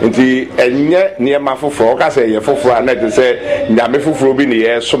EBA. And the near my for I say, for net to say, Namifu will be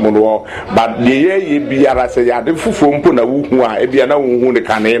near someone, but the year be as a yard from Puna who are Ebiana who the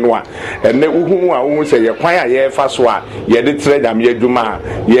Cananwa, and the who say, a choir ye faswa, ye did trade am ye duma,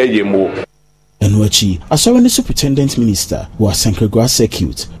 ye ye mo. Enwachi, asori superintendent minister wa Sankregwa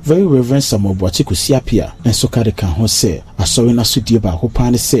Circuit, Very Reverend Samuel Boachiku Siapia, and Sokadeka ho se, asori na sudie ba ho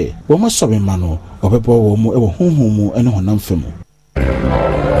pan se, wo masori mano, obebo wo mu ewo honhomu ene honam femu.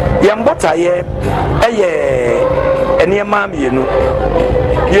 Yambota ye enema mienu.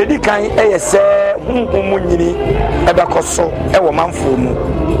 Yedi kan se honhomu nyini ebekoso ewo manfo mu.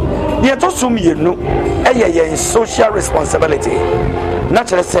 Ye to sum yenu ye social responsibility.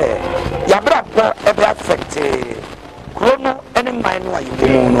 Naturally say yabra ebe affect krono ene man wa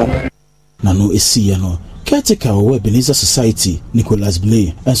yimu no na no esiye no caretaker o Ebenezer Society Nicholas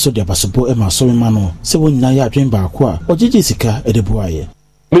Blay enso de abasopo e ma so ma no se wonyina ya adwen ba ko a ojeje sika edeboaye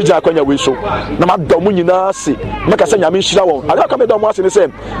meja akwanya we so na ma dom nyina se meka se nyame nhira won ada ka me dom ase ne se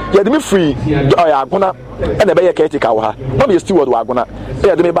ye de me free agona ene be ye caretaker wo ha no be steward wo agona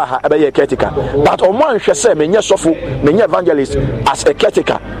ye de me ba ha ebe ye caretaker but o mo anhwe se me nye sofo me nye evangelist as a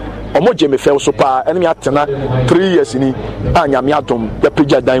caretaker omo je me fel so pa enemy atena 3 years ni anya me adom the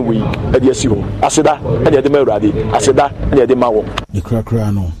preacher dan we e de asi ho aseda e de ma urade aseda e de ma wo the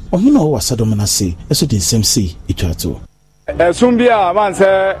krakra no ohina o wasadom na se eso de nsem se itwato Sumbia man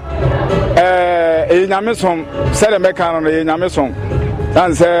say Enyamison said a mecano Enyamison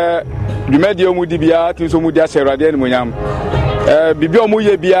and say you made your moody bia to some mudia serade and munyam Bibio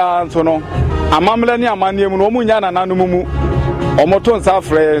muye bia so no amamrani amani mu no munya na nanumu omoton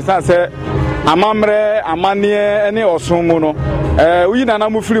safre say amamre amani ene osumu no uyi na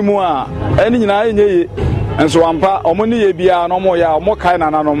namu firi mu a eni nyina enye enso ampa omoni ye bia no mo ya omo kai na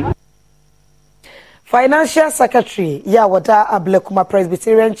nanom. Financial Secretary Yawoda Ablekuma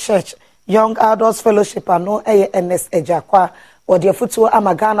Presbyterian Church Young Adults Fellowship ano NS Ejakwa odi futu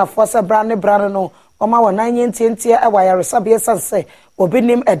amagana force brand no oma wona nyentie ewa yaresabe sanse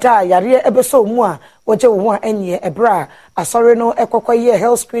obinim eda yare ebeso mu a oje wo anye ebra asore no ekokoye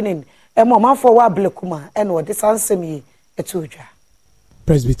health screening emo manfo wa Ablekuma eno odi sansemi etudwa.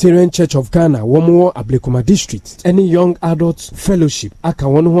 Presbyterian Church of Ghana womo Ablekuma District any Young Adults Fellowship aka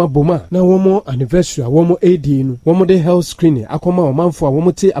wono ho aboma na womo anniversary womo AD no womo de health screening akoma omanfo a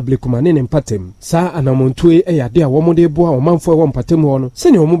womo te Ablekuma ne mpatem sa anamontue eyade a womo de boa omanfo e wo mpatem ho no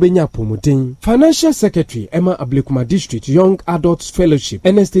se ne womo benya pomodin. Financial Secretary Emma Ablekuma District Young Adults Fellowship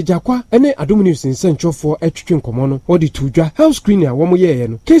NST Jakwa ene adominius nsentwofo etwetwe nkomo no wodi tudwa health screening a womo ye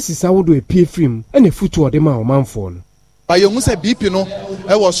no cases awodo epie film ene futu ode ma omanfo no you say BP no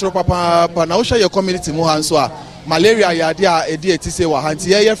e was sure papa na wo share your community mu han so a malaria yade a edi etise wa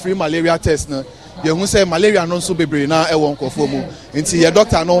hanti ye free malaria test no you say malaria no so bebre na e won kofo mu nti ye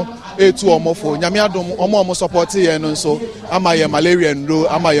doctor no etu omofo nyame adom omo support ye no so ama ye malaria ndro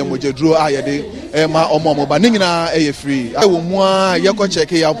ama ye mojeduro a ye de e ma omo ba nyina e ye free e wo mu a ye ko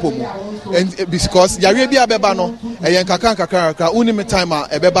check ya pomu and because yare bia beba no e ye nkaka uni me time a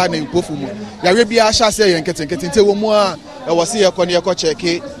e beba na nkofu mu yare bia sha se ye nketenkete nte wo mu a e wo se ye ko check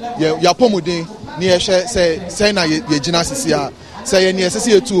ya pomudin ni ye hwe se na ye gina sisi a se ye ni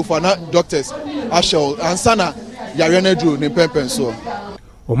sisi ye tu for na doctors ashel ansana yare na dro ne pempen so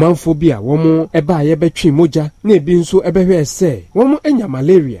ɔmanfo bi a wɔn ɛba yɛbɛtwe mogya na ebi nso ɛbɛhwɛ sɛ wɔn anya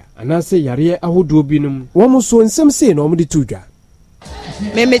malaria anaasɛ yareɛ ahodoɔ binom wɔn so nsɛm sei na wɔn de to dwa.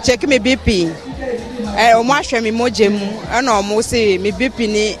 me check me BP ɔmo ahwɛ me mogya mu ɛna ɔmo se me BP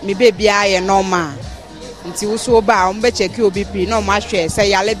ni me baby ayɛ normal nti wo so ba ɔmo bɛ check o BP na ɔmo ahwɛ sɛ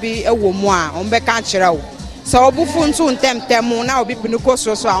yale bi ɛwɔ mu a ɔmo bɛ ka kyerɛ wo sɛ ɔbufu nso ntɛmtɛm mu na obi pini kɔ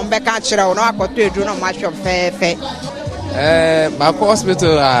so a ɔmo bɛ ka kyerɛ wo na akɔtɔ edu na ɔmo ahwɛ fɛɛfɛ. Baako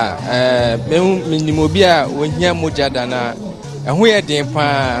hospital a menim obi a wohia mogya da na ɛho yɛ den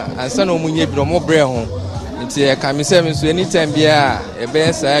paa ansa na ɔmo nyɛ bi na ɔmo brɛ ho nti ɛka me sɛ me so anytime bia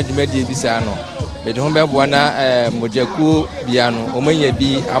ɛbɛyɛ saa adwumadie bi saa no mede ho bɛboa na mogyakuo bia no ɔmanya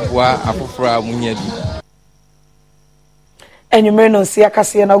bi aboa afoforo a munya bi. Enyumere no nsi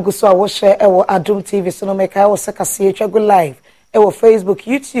akase na oguso a wo share ewo Adum TV so no make I wo sekase twa go live ewo Facebook,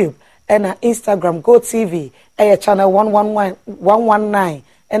 YouTube and Instagram Go TV channel 119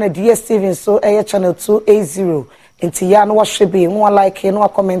 and DSTV so channel 280 inti ya no hwe bi no like no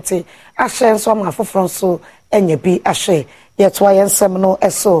comment ahye so ma foforo so enya bi ahye yet why ensem no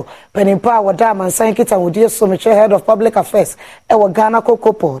eso penimpa wada man san kita wodi so me head of public affairs Ghana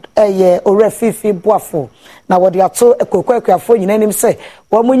Cocoa Board Orefifi Boafo na wodi ato ekokwakwafo nyinanim se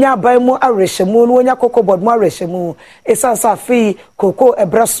wo munya aban mu arehemu no wonya Cocoa Board mu arehemu esansa fi koko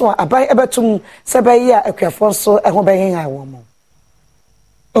ebreso aban ebetum se bayi a akwafo so ho behin awo mo.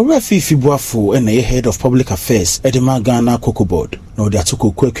 Orefifi Boafo na ye head of public affairs Edema Ghana Cocoa Board na odi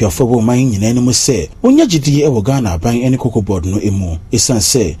atoko kwakwafo bo man nyina anim se wonya gidi Ghana aban ene Cocoa Board no emu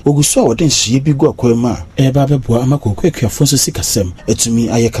esanse oguso a wode nhye bi gu akwama eba beboa ama kwakwafo so sikasem etumi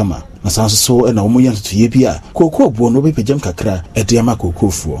ayekama na sanso so na omo yantoye bi a koko obuo no bepejam kakra ede ama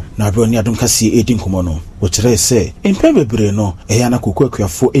kokofuo na abro ni adom kase edi nkomo no wo kire se empem bebre no eya na koko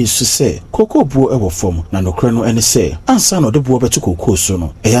akuafo esu se koko obuo ewo fom na nokre no ene se ansa no de buo betu koko so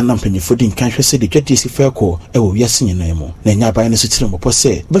no eya na mpanyifo di nkan hwese de dwade si feko ewo wiase nyina mu na nya ban ne so kire mopo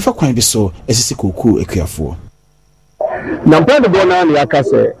se befa kwan bi so esisi koko akuafo na mpande bona na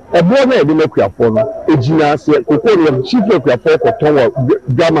yakase ebo na edi mekuafo no ejina se koko no chief mekuafo ko tonwa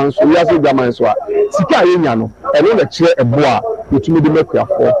gaman so yase gaman so a sika yenya no eno na kire ebo a yetumi de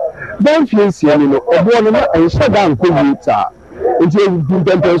mekuafo dan fiensi ani no ebo no na enhye dan ko wita nti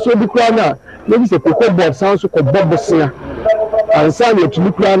mpempe so bi kwa na maybe se koko board san so ko bobosia ansa na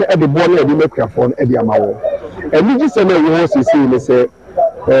yetumi kwa na ede bo na edi mekuafo no edi amawo eni ji se na wo sisi ni se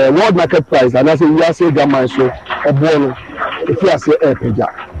world market price and I say you are say gaman so obo if you are say peja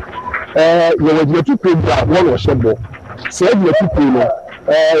you will to pay that one was shebo say you to pay no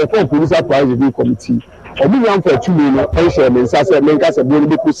for police price review committee obi yan for 2 million pension men say men ka say bo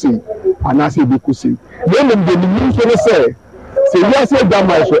be kusi and I say be kusi then them the news say you are say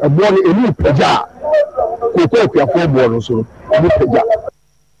gaman so obo enu peja ko kwa for bo so obi peja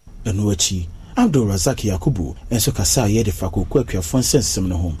enu achi Abdul Razak Yakubu enso kasa ye de fakoko akuafo nsensem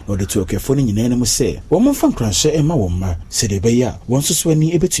no ho no de to akuafo no nyina mu se wo mo fankranhye ema wo ma se de be ya won so so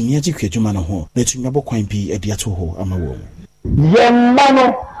ani ebetumi agi kwadwuma no ho na tumi abokwan bi ade ato ho ama wo yemma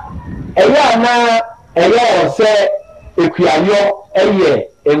no eya na eya o se ekuayo eye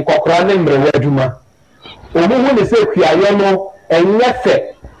enkokora ne mrewe adwuma omo hu ne se ekuayo no enye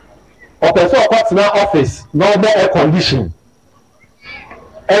fe opeso okotena office no be air condition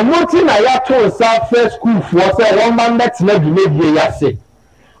and nothing I have to first school for say one man that's not maybe yase.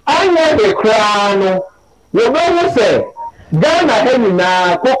 I know the crown. You know say Ghana hen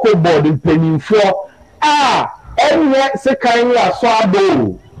na Cocoa Board in penny for any second year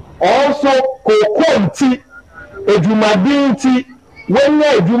swado. Also Cocoa tea edumadi when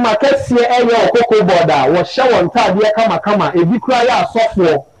eduma kesi eye Cocoa Board was show on tab ye kama e bi kra ya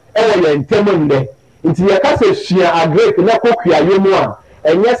sofo e wo ye ntemo nde. Nti ye ka se hia agree na kokua yo mu a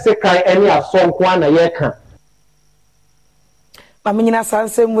enye sekan ene asonko na ye ka mamenyina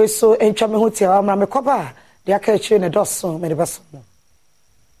sansem we so entwa me hotia wa mra me koba de aka echi ne doso me de beso.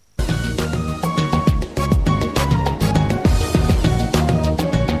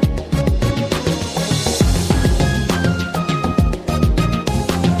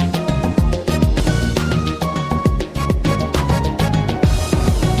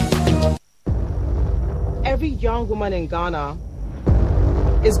 Every young woman in Ghana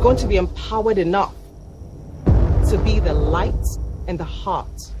is going to be empowered enough to be the light and the heart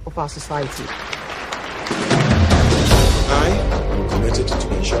of our society. I am committed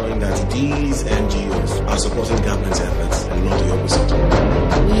to ensuring that these NGOs are supporting government's efforts and not the opposite.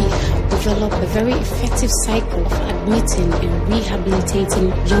 We have developed a very effective cycle for admitting and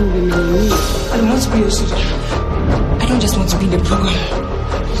rehabilitating young women in need. I don't want to be your soldier. I don't just want to be in the program.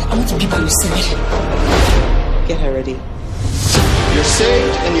 I want to be by your side. Get her ready. You're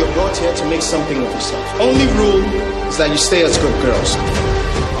saved and you're brought here to make something of yourself. Only rule is that you stay as good girls.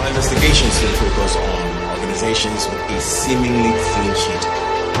 Our investigations will focus on organizations with a seemingly clean sheet.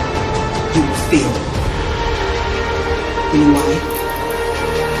 You will fail. You know why?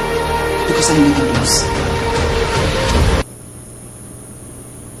 Because I never lose.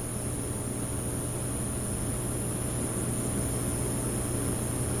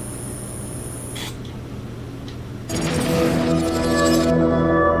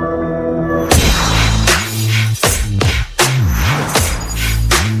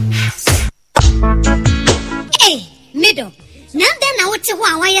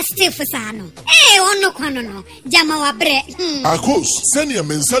 Akos, send your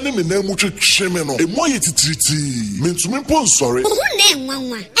men sending me name which shimeno, a more yet treaty. Means me pon sorry.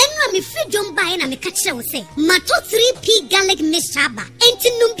 Me free John buy na me catch you say. Mato 3P garlic mixture ba. Enti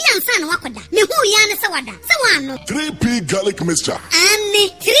numbi ansa na wakoda. Me hu ya ne sawada. Sawano. 3P garlic mixture. Ane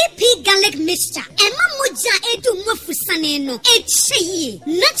 3P garlic mixture. Ema moja edu mofusane no. Eche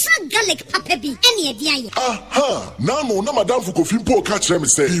natural garlic papa bi. Ene e dia ye. Aha. Na no na madam fu kofi mpo catch me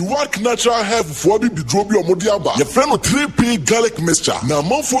say. He work natural hair for bi drobi omodi aba. Your friend 3P garlic mixture. Na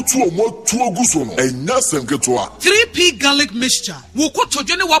manfo tu omo tu oguso no. Enya semketoa. 3P garlic mixture. Wo ko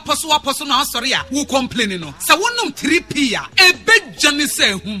tojo ne wapo so na sorry a wo complain no sa wonum 3P a ebegya ne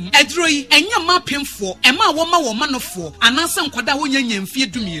se hum edro yi enya mapemfo ema wo ma wo manofo anansa nkwada wo nya mfie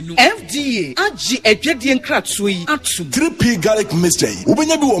dumienu FDA agi adwade nkratso yi atum 3P garlic mixture yi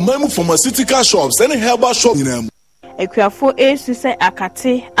obenya bi wo mamu pharmaceutical shops and herbal shops nyina Ekuafo esu se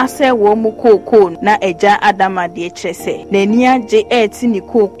akate ase wo mu koko na eja adama de kyerese na ni age eti ni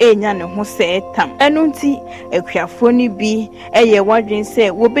koko enya ne ho se etam enu nti ekuafo ni bi eye wadwen se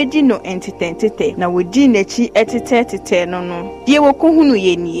wo bedi no entitentete na wodi nachi etete no die wo kohunu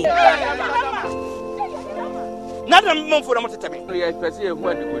ye nie nada mmomfo na motetame ye pese ehu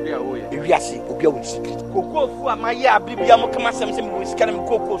adegode a wo ye ewiase obi a wo secret koko fu amaye abibia mo kama sem sem wo sika na me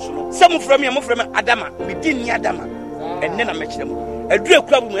koko so no sem frame adama me di ni adama enne na mekire mu adu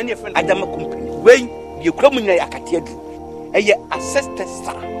ekura bu ene friend adama company wey ye ekura mu nya yakate adu eye assistant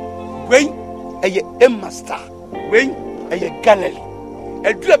star wey eye emma star wey eye gallery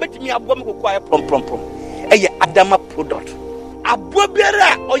adu abetimi abo me koko aye prom eye adama product abo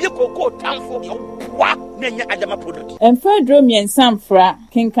biara oye koko tanfo wa nenya adama product emfadro miensamfra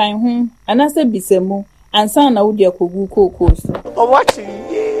kenkan ho anase bisemu ansa na wodi akogu koko so o wachi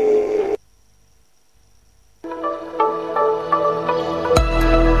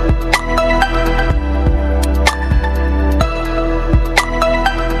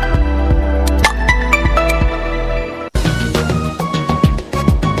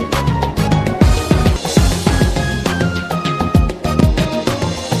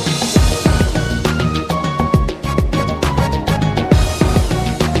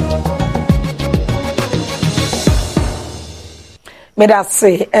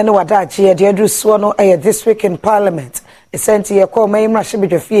Medase ene wadachi ye de so no this week in parliament esenti ye ko mai mra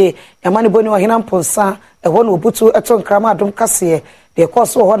shebedwafie yamane boni wa hina mponsa ho no obutu eto nkrama adom kase de ko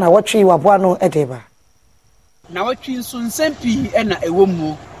so ho na watwi waboa no edeba na watwi nso nsempi ena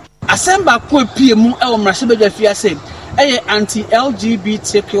ewomu asemba ko pie mu e wo mra shebedwafie asem anti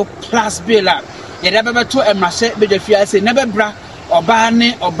LGBTQ+ bill ye da bebeto e mra shebedwafie asem na bebra oba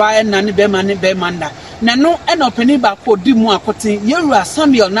na ne bema ne bemanda na no ena opani ba ko di mu akote yewura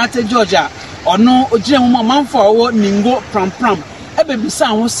Samuel Nate Georgia ono ogire mu manfo wo ningo pram ebebisa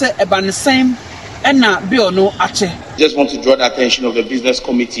ho se ebanesen ena bill no ache. Just want to draw the attention of the business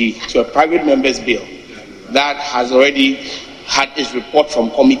committee to a private members bill that has already had its report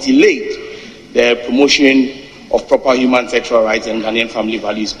from committee late, the promotion of proper human sexual rights and Ghanaian family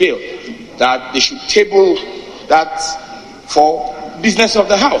values bill, that they should table that for business of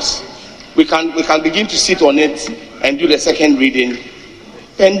the house. We can begin to sit on it and do the second reading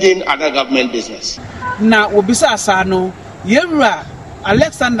pending other government business. Na obisa asano yewura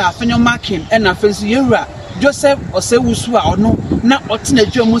Alexander Afenyomakin and afensu yewura Joseph Osewusu a ono na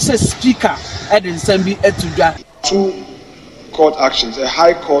otinadwa mu se speaker Edin Sambi etudwa. Two court actions, a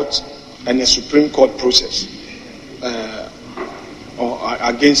high court and a Supreme Court process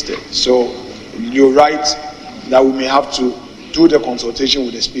against it. So you're right that we may have to do the consultation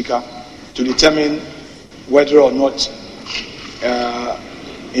with the speaker to determine whether or not,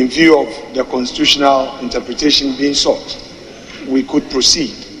 in view of the constitutional interpretation being sought, we could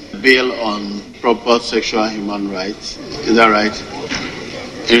proceed. Bill on proper sexual human rights, is that right?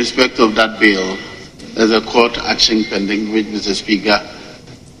 In respect of that bill, there's a court action pending which Mr. Speaker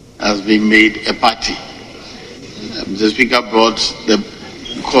has been made a party. Mr. Speaker brought the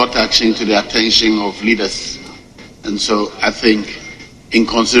court action to the attention of leaders, and so I think in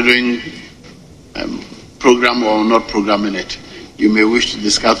considering program or not programming it, you may wish to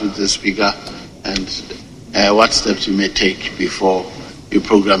discuss with the Speaker and what steps you may take before you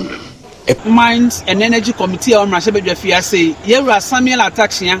program them. Mines and Energy Committee on Rasabedafia say, Yera Samuel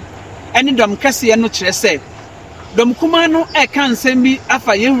Ataxia, and Dom Cassia no say. Dom Kumano, I can't send me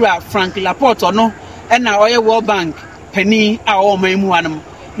Afa Yera Frank Laporte or no, and now Oil World Bank, Penny, our Maimuanum.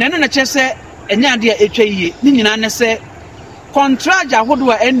 Nana Chesse, and Yadia HAE, Nina say, Contraja, what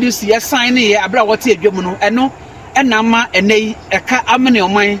do I end this year sign here, Abrawati, Jomuno, and no, and Nama, and they, a car amani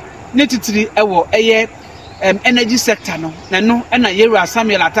on my nativity, a year. Energy sector no and a year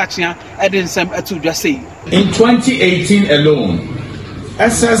Samuel Ataxia adding some to just say. In 2018 alone,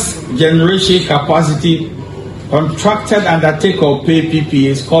 excess generation capacity contracted under take or pay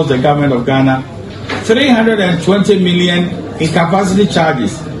PPAs cost the government of Ghana 320 million in capacity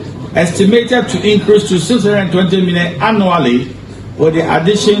charges, estimated to increase to 620 million annually with the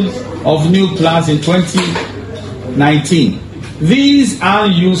addition of new plants in 2019. These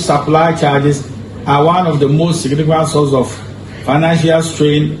unused supply charges are one of the most significant sources of financial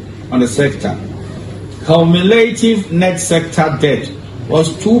strain on the sector. Cumulative net sector debt was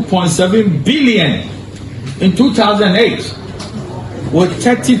 2.7 billion in 2008, with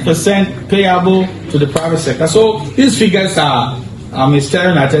 30% payable to the private sector. So these figures are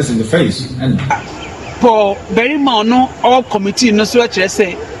staring at us in the face. And for very no all committee no so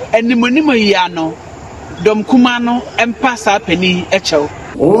say and the money no dom kumano empasa penny echo.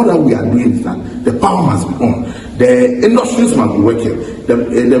 All that we are doing is that the power must be on. The industries must be working. The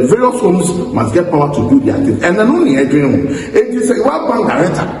various homes must get power to do their things. And then only a dream. It is a one bank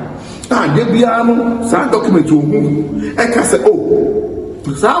director. They be some document to whom I can say, oh,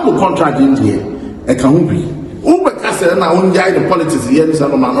 some contract in here. I can't be. Uber can say, now only the politics here is no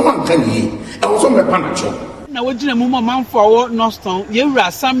one can hear. I also make panacho. Now, what did a moment for Noston? You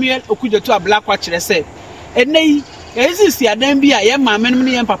are Samuel Okuja to a black watcher say. And they is the Adambia, Yama,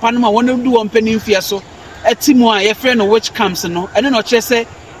 many and Papa, no one to do on penny fiaso, a Timoa, a friend of which comes no, and then Chese,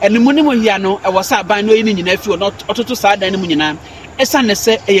 and the Munimo Yano, I was out by no in your nephew, not Otto Sad and Munina, a son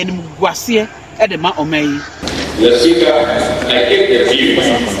say, a Guasia, at the Ma Omei. The Speaker, I take the view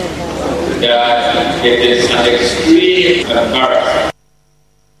that it is an extreme embarrassment.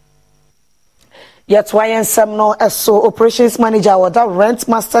 Yet, why and some no as so operations manager or that rent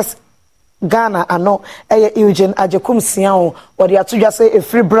masters. Ghana ano Eugene Ajekumsian or the atuja say a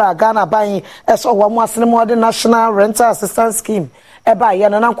free bra Ghana buying as or one was the National Rental Assistance Scheme. Eba ya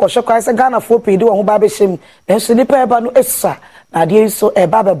na kwoshe kwa se Ghana for pay do ho ba be shim enso nipa eba no esa na de so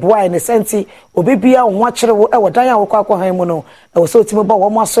eba be boa in senti obi bia ho akere wo e wodan ya wo kwa han mu no e wo so timi bo wo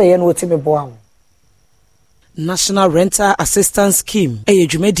mo aso ye no timi boa wo. National Rental Assistance Scheme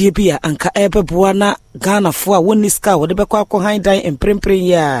dwumadie bi a anka ebeboa na Ghana fo a woni ska wo de bekọ akohan dan emprempren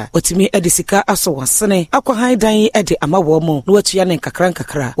ya otimi edisika aso wasene akohan dan ede amawo mo na watua ne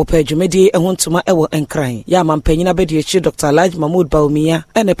nkakra wo pa dwumadie ehontoma ewo enkran ya mampanyina bedi echi Dr. Alhaji Mahmoud Baumia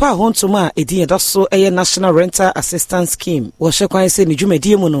ene pa hontoma a edin edaso National Rental Assistance Scheme wo hwekwan se ne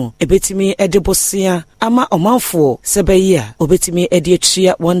dwumadie mu no ebetimi edebosia ama omanfo sebeyia obetimi ede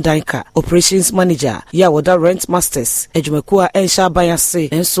etua one danka operations manager ya woda rent masters edwumaku a ensha abayase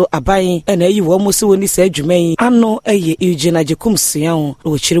enso abayin ena yi wo mo se woni se edwuman ano Eugene Ajekumsian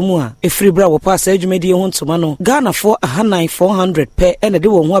wo chiremu a efri bra wo pa se edwumadie ho ntoma no Ghana for 400 pe ena de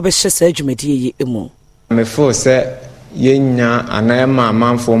wo ho abehye se edwumadie yi emu me fo se yenya anayema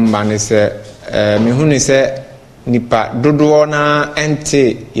amanfo mba ne se me hu ne se nipa dodo na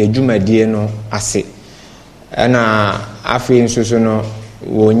ente yedwumadie no ase ena afi nsoso no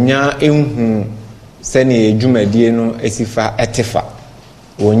wonya enhu sene edwumadie no esifa etefa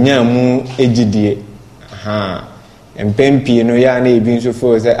wonya mu ejidie empempi no ya na ebi nso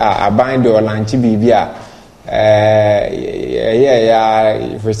fo se aban de olanchi bibia ya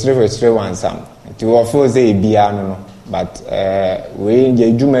frustrate wansam ti wo fo se ebia no but we nje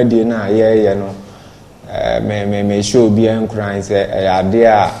edwumadie na ye no me show bia nkran se ya de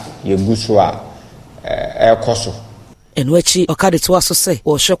a yeguso a ekoso enwachi okade to aso se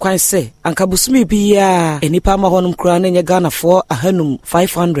wo hwekwan se anka busumi bia enipa ma honum kura na nye Ghana for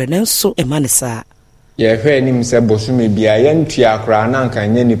 500 nenso emanesa ye hwe nim se busumi bia ye ntua kura na anka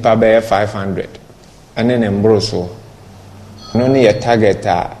nye nipa be 500 ane ne mbroso no ne ye target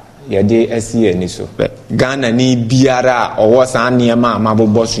a ye de asie ni so Ghana ni biara owo san niema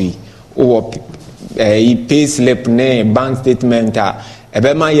amaboboso yi wo pay slip ne bank statement a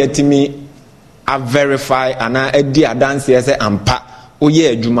ebema yetimi a verify ana edi adanse se ampa oye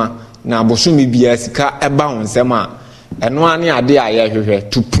adwuma na abosumi bia sika eba wonsem a eno ane ade a ye hwehwe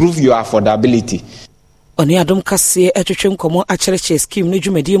to prove your affordability. oni adom kase etwetwe nkomo akyerɛkyerɛ scheme no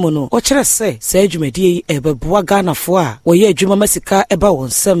dwumadie mu no ɔkyerɛ sɛ dwumadie ɛbɛboa Ghanafoɔ a wɔyɛ adwuma masika ɛba wɔn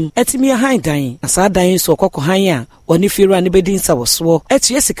nsam ɛtumi ahan dan na saa dan so ɔkɔkɔ han a wɔne fiera ne bɛdi nsawosoɔ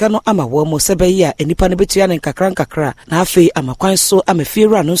ɛtua sika no ama wɔn mo sɛ bɛyɛ a enipa no bɛtua ne nkakra na afei amakwan so ama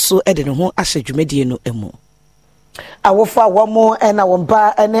fiera no nso ɛde ne ho ahyɛ dwumadie no mu. Awofa womo ena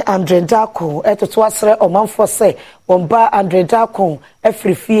womba ene Andrendako etoto asre omanfo se womba Andrendako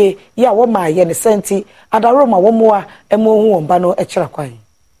efrifie ya woma ye ne senti adaroma womoa emohu womba no ekyira kwan.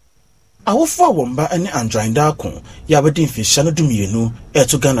 Awofa womba ene Andrendako ya bedi mfisha no dumienu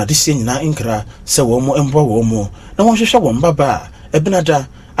eto Ghana dise nyina nkra se womo embo womo na wonhwehwe womba ba ebinada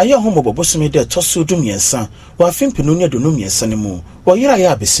aye homo bobosome de toso dumiensa wa fimpinu ne donomiensa ne mu wo yira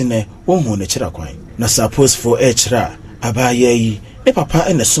ya besine wonhu ne kyira kwan. Na suppose for echra abaye yi ne papa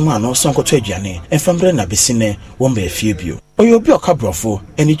ene suma no sonkoto aduane enfambre na besine womba afie bio oyo bi okabrofo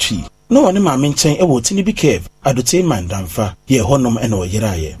ene twi no one ma menchen e wo tini bi cave adote mandamfa ye honom ene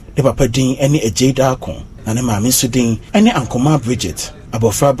oyiraye ne papa din ene ejeda akon na ne ma menso din ene ankoma Bridget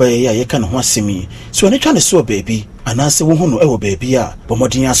abofra baye ya ye kan ho asemi so ne twa ne so baby anase wo hu no e wo baby a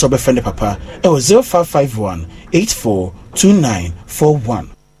bomodin aso be friend papa e wo 0551 842941.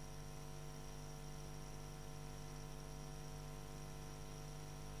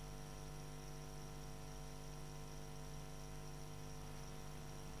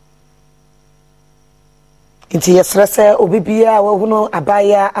 Inti yesrese obibia wahuno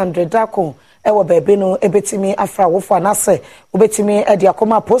abaya Andrendako ewo bebe no ebetimi afra wofo anase obetimi edi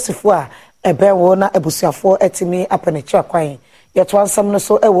akoma posifu a ebe wo na ebusuafo etimi apenechi kwan yeto ansam no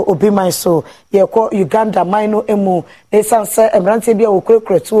so ewo obiman so yekọ Uganda man no emu esanse emrante bia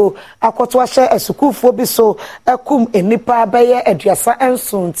wokurekretu akoto ahye esukufo bi so ekum enipa beye aduasa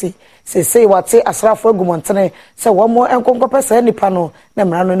ensonti sesei wate asrafo agumontene se womo enkonkopese enipa no na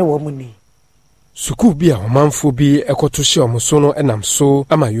mrano ne womu ni Suku bia omanfo bi ekoto hye omoso no enam so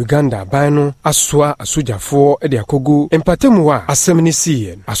ama Uganda ban no asoa asojafo de akogu empatemu a asem ni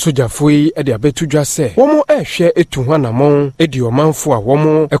siye asojafo yi de abetudwa se womo ehwe etu hwanamon edi omanfo a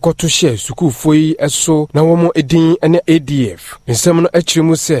womo ekoto hye sukufo yi eso na womo edin ene ADF nsem no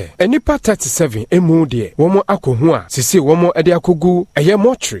akiremu se enipa 37 emu de womo akohu a sisi womo de akogu eye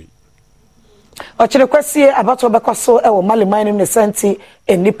mortuary. Ochire kwasie abato bekoso ewo maliman ne senti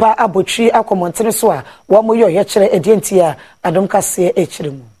enipa abotwi akomontene so a wo mo yo yekire edienti a adom kase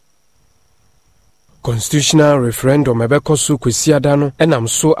echiremu. Constitutional referendum ebekoso kwesiada no enam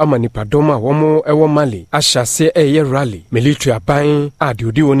so amanipadom a womo ewo Mali ahyase eye rally military aban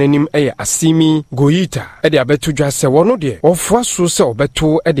adiodi wonanim eye Asimi Goita de abetudwa se wono de ofo so se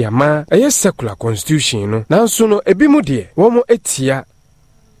obeto de ama eye secular constitution no nanso no ebimu de womo etia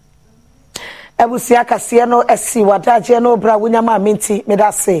Ebusia kasie no esi wadaje no bra wunyama minti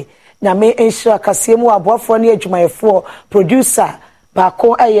medase nyame ensha kasie mu abofo ne adwumayefo producer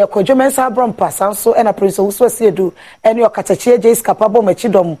baako eye kodwomensa brompa sanso ena producer uso siedu ene okatachie Jace Kapabo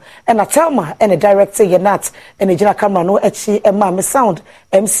machidom ena Telma ene director Yenat ene gina camera no echi ema me sound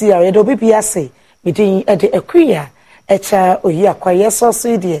MCR edo bibiase midin ede akuya echa oyi akwaye so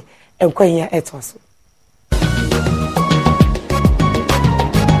so die enkwanya etoso.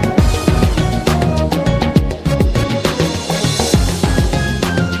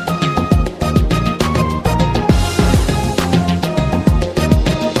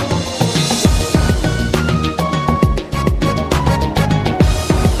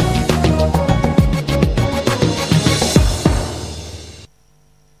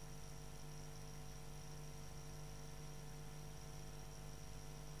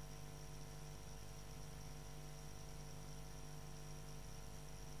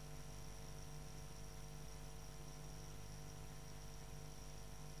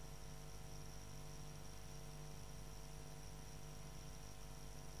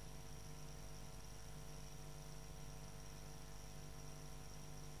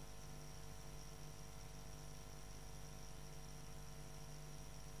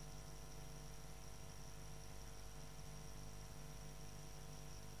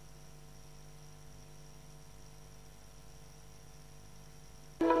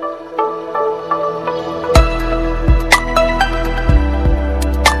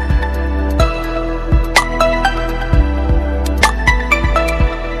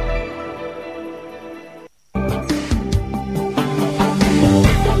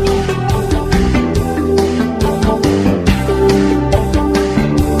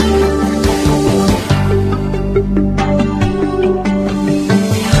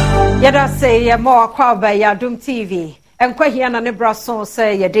 Yada say ya more kwaba ya Dum TV. Enkwa hia na ne braso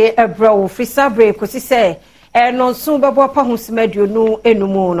say ye de ebra wo frisa break ko si say no so bebo pa ho semaduo no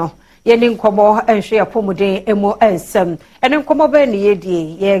enumu no. yeni nkomo enhwe apomuden emo ensem ene nkomo ba ne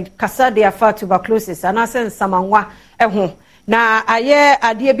yedie ye kasa de afa tuberculosis anase nsamanwa eho na aye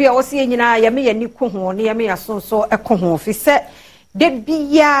ade bia wo se nyina ye me yani ko ho ne ye me asonso eko ho fi se de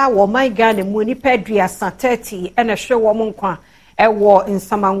bia wo my Ghana mu ni peduasa 30 ene hwe wo mo nkwa ewo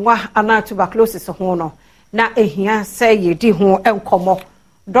nsamanwa ana tuberculosis ho no na ehia se yedi ho enkomo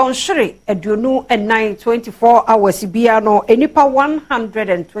don shiri eduonu 924 hours bia no enipa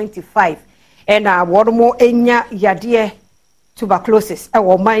 125 ena wodomo enya yade tuberculosis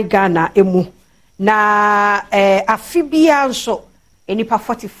ewo my Ghana emu na afibia nso enipa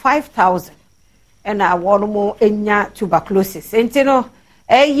 45,000 ena wodomo enya tuberculosis entino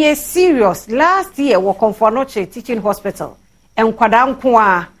ye serious last year wo Komfonoche teaching hospital enkwada nko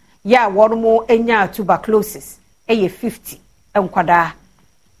a ya wodomo enya tuberculosis 50 enkwada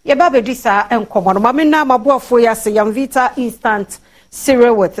Yeba bedisa enkomo no mame na maboafo ya se Yamvita instant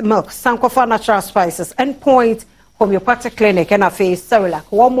cereal with milk Sankofa natural spices and point homeopathic clinic and afi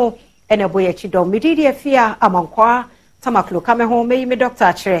Cerelac womo eneboye chidom mididi afia amankwa tamaklo kame ho me doctor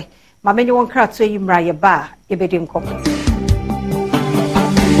achire mame ni won krato yimra yeba yebedi nkomo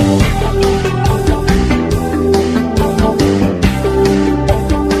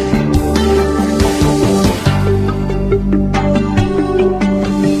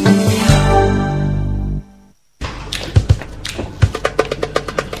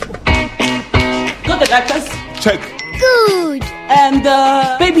Diapers? Check. Good. And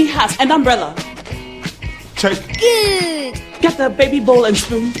the baby has an umbrella? Check. Good. Get the baby bowl and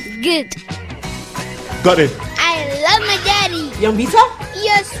spoon? Good. Got it. I love my daddy. Yumvita?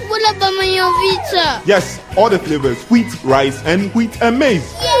 Yes, what about my Yumvita? Yes, all the flavors, wheat, rice, and wheat and maize.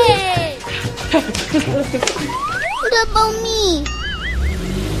 Yay! What about me?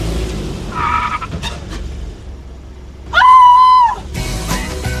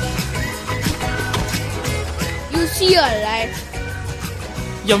 You see your life.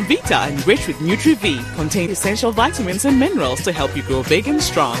 Yumvita, enriched with Nutri-V, contains essential vitamins and minerals to help you grow big and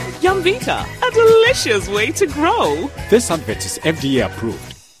strong. Yumvita, a delicious way to grow. This advert is FDA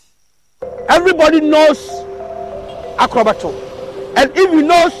approved. Everybody knows Acrobato. And if you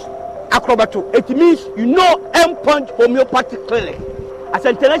know Acrobato, it means you know Endpoint Homeopathic Clinic. As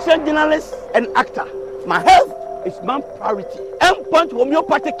an international journalist and actor, my health is my priority. Endpoint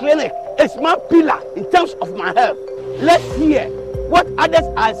Homeopathic Clinic is my pillar in terms of my health. Let's hear what others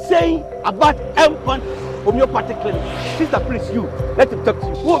are saying about Endpoint Homeopathic Clinic. Sister, please, you, let him talk to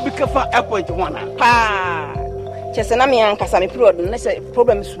you. Who will be careful Endpoint one? Chesenami and Kasami Pro, let's say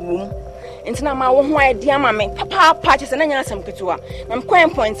problems room. Intina ma wo ho idea ma me papa chese na nya asem ketewa na me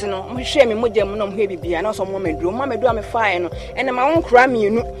kwan point no mo hwe me mogam no mo hwe bibia na so mo meduro me fae no ene ma won kra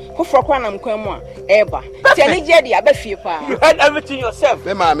mienu hofro kwa na mkwan mu a eba ti ani je dia ba fie pa. You heard everything yourself.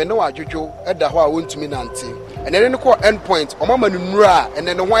 Me ma me no adwodwo eda ho a wontumi nante ene ne ko endpoint o mama nura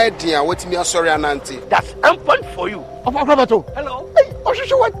ene ne ho idea watimi asori anante. That's Endpoint for you. Hello. Hey,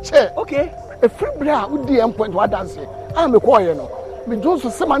 ohwehwe what che. Okay. A free bra wo di Endpoint wa dance. Me ko ye no. Me Johnson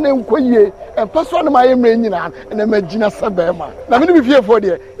sema na enkoyie person na maye mre nyina na magina sabema na me be fie for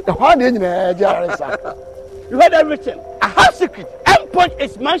there the one dey nyina jaresa. You heard everything. I have secret. Endpoint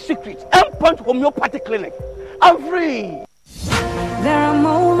is my secret. Endpoint Homeopathic Clinic. I'm free. There are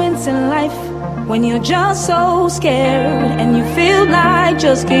moments in life when you're just so scared and you feel like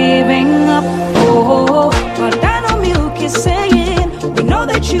just giving up. Oh, but Dino Milk is saying we know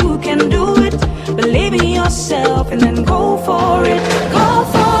that you can do it. Believe in yourself and then go for it. Go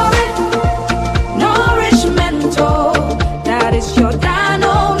for it. Nourishment, oh, that is your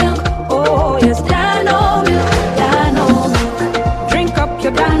Dino Milk. Oh, yes, Dino Milk, Dino Milk. Drink up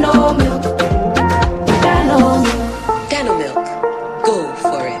your Dino Milk. Dino Milk. Dino Milk. Go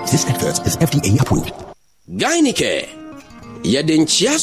for it. This advert is FDA approved. Gynike. Yedinchia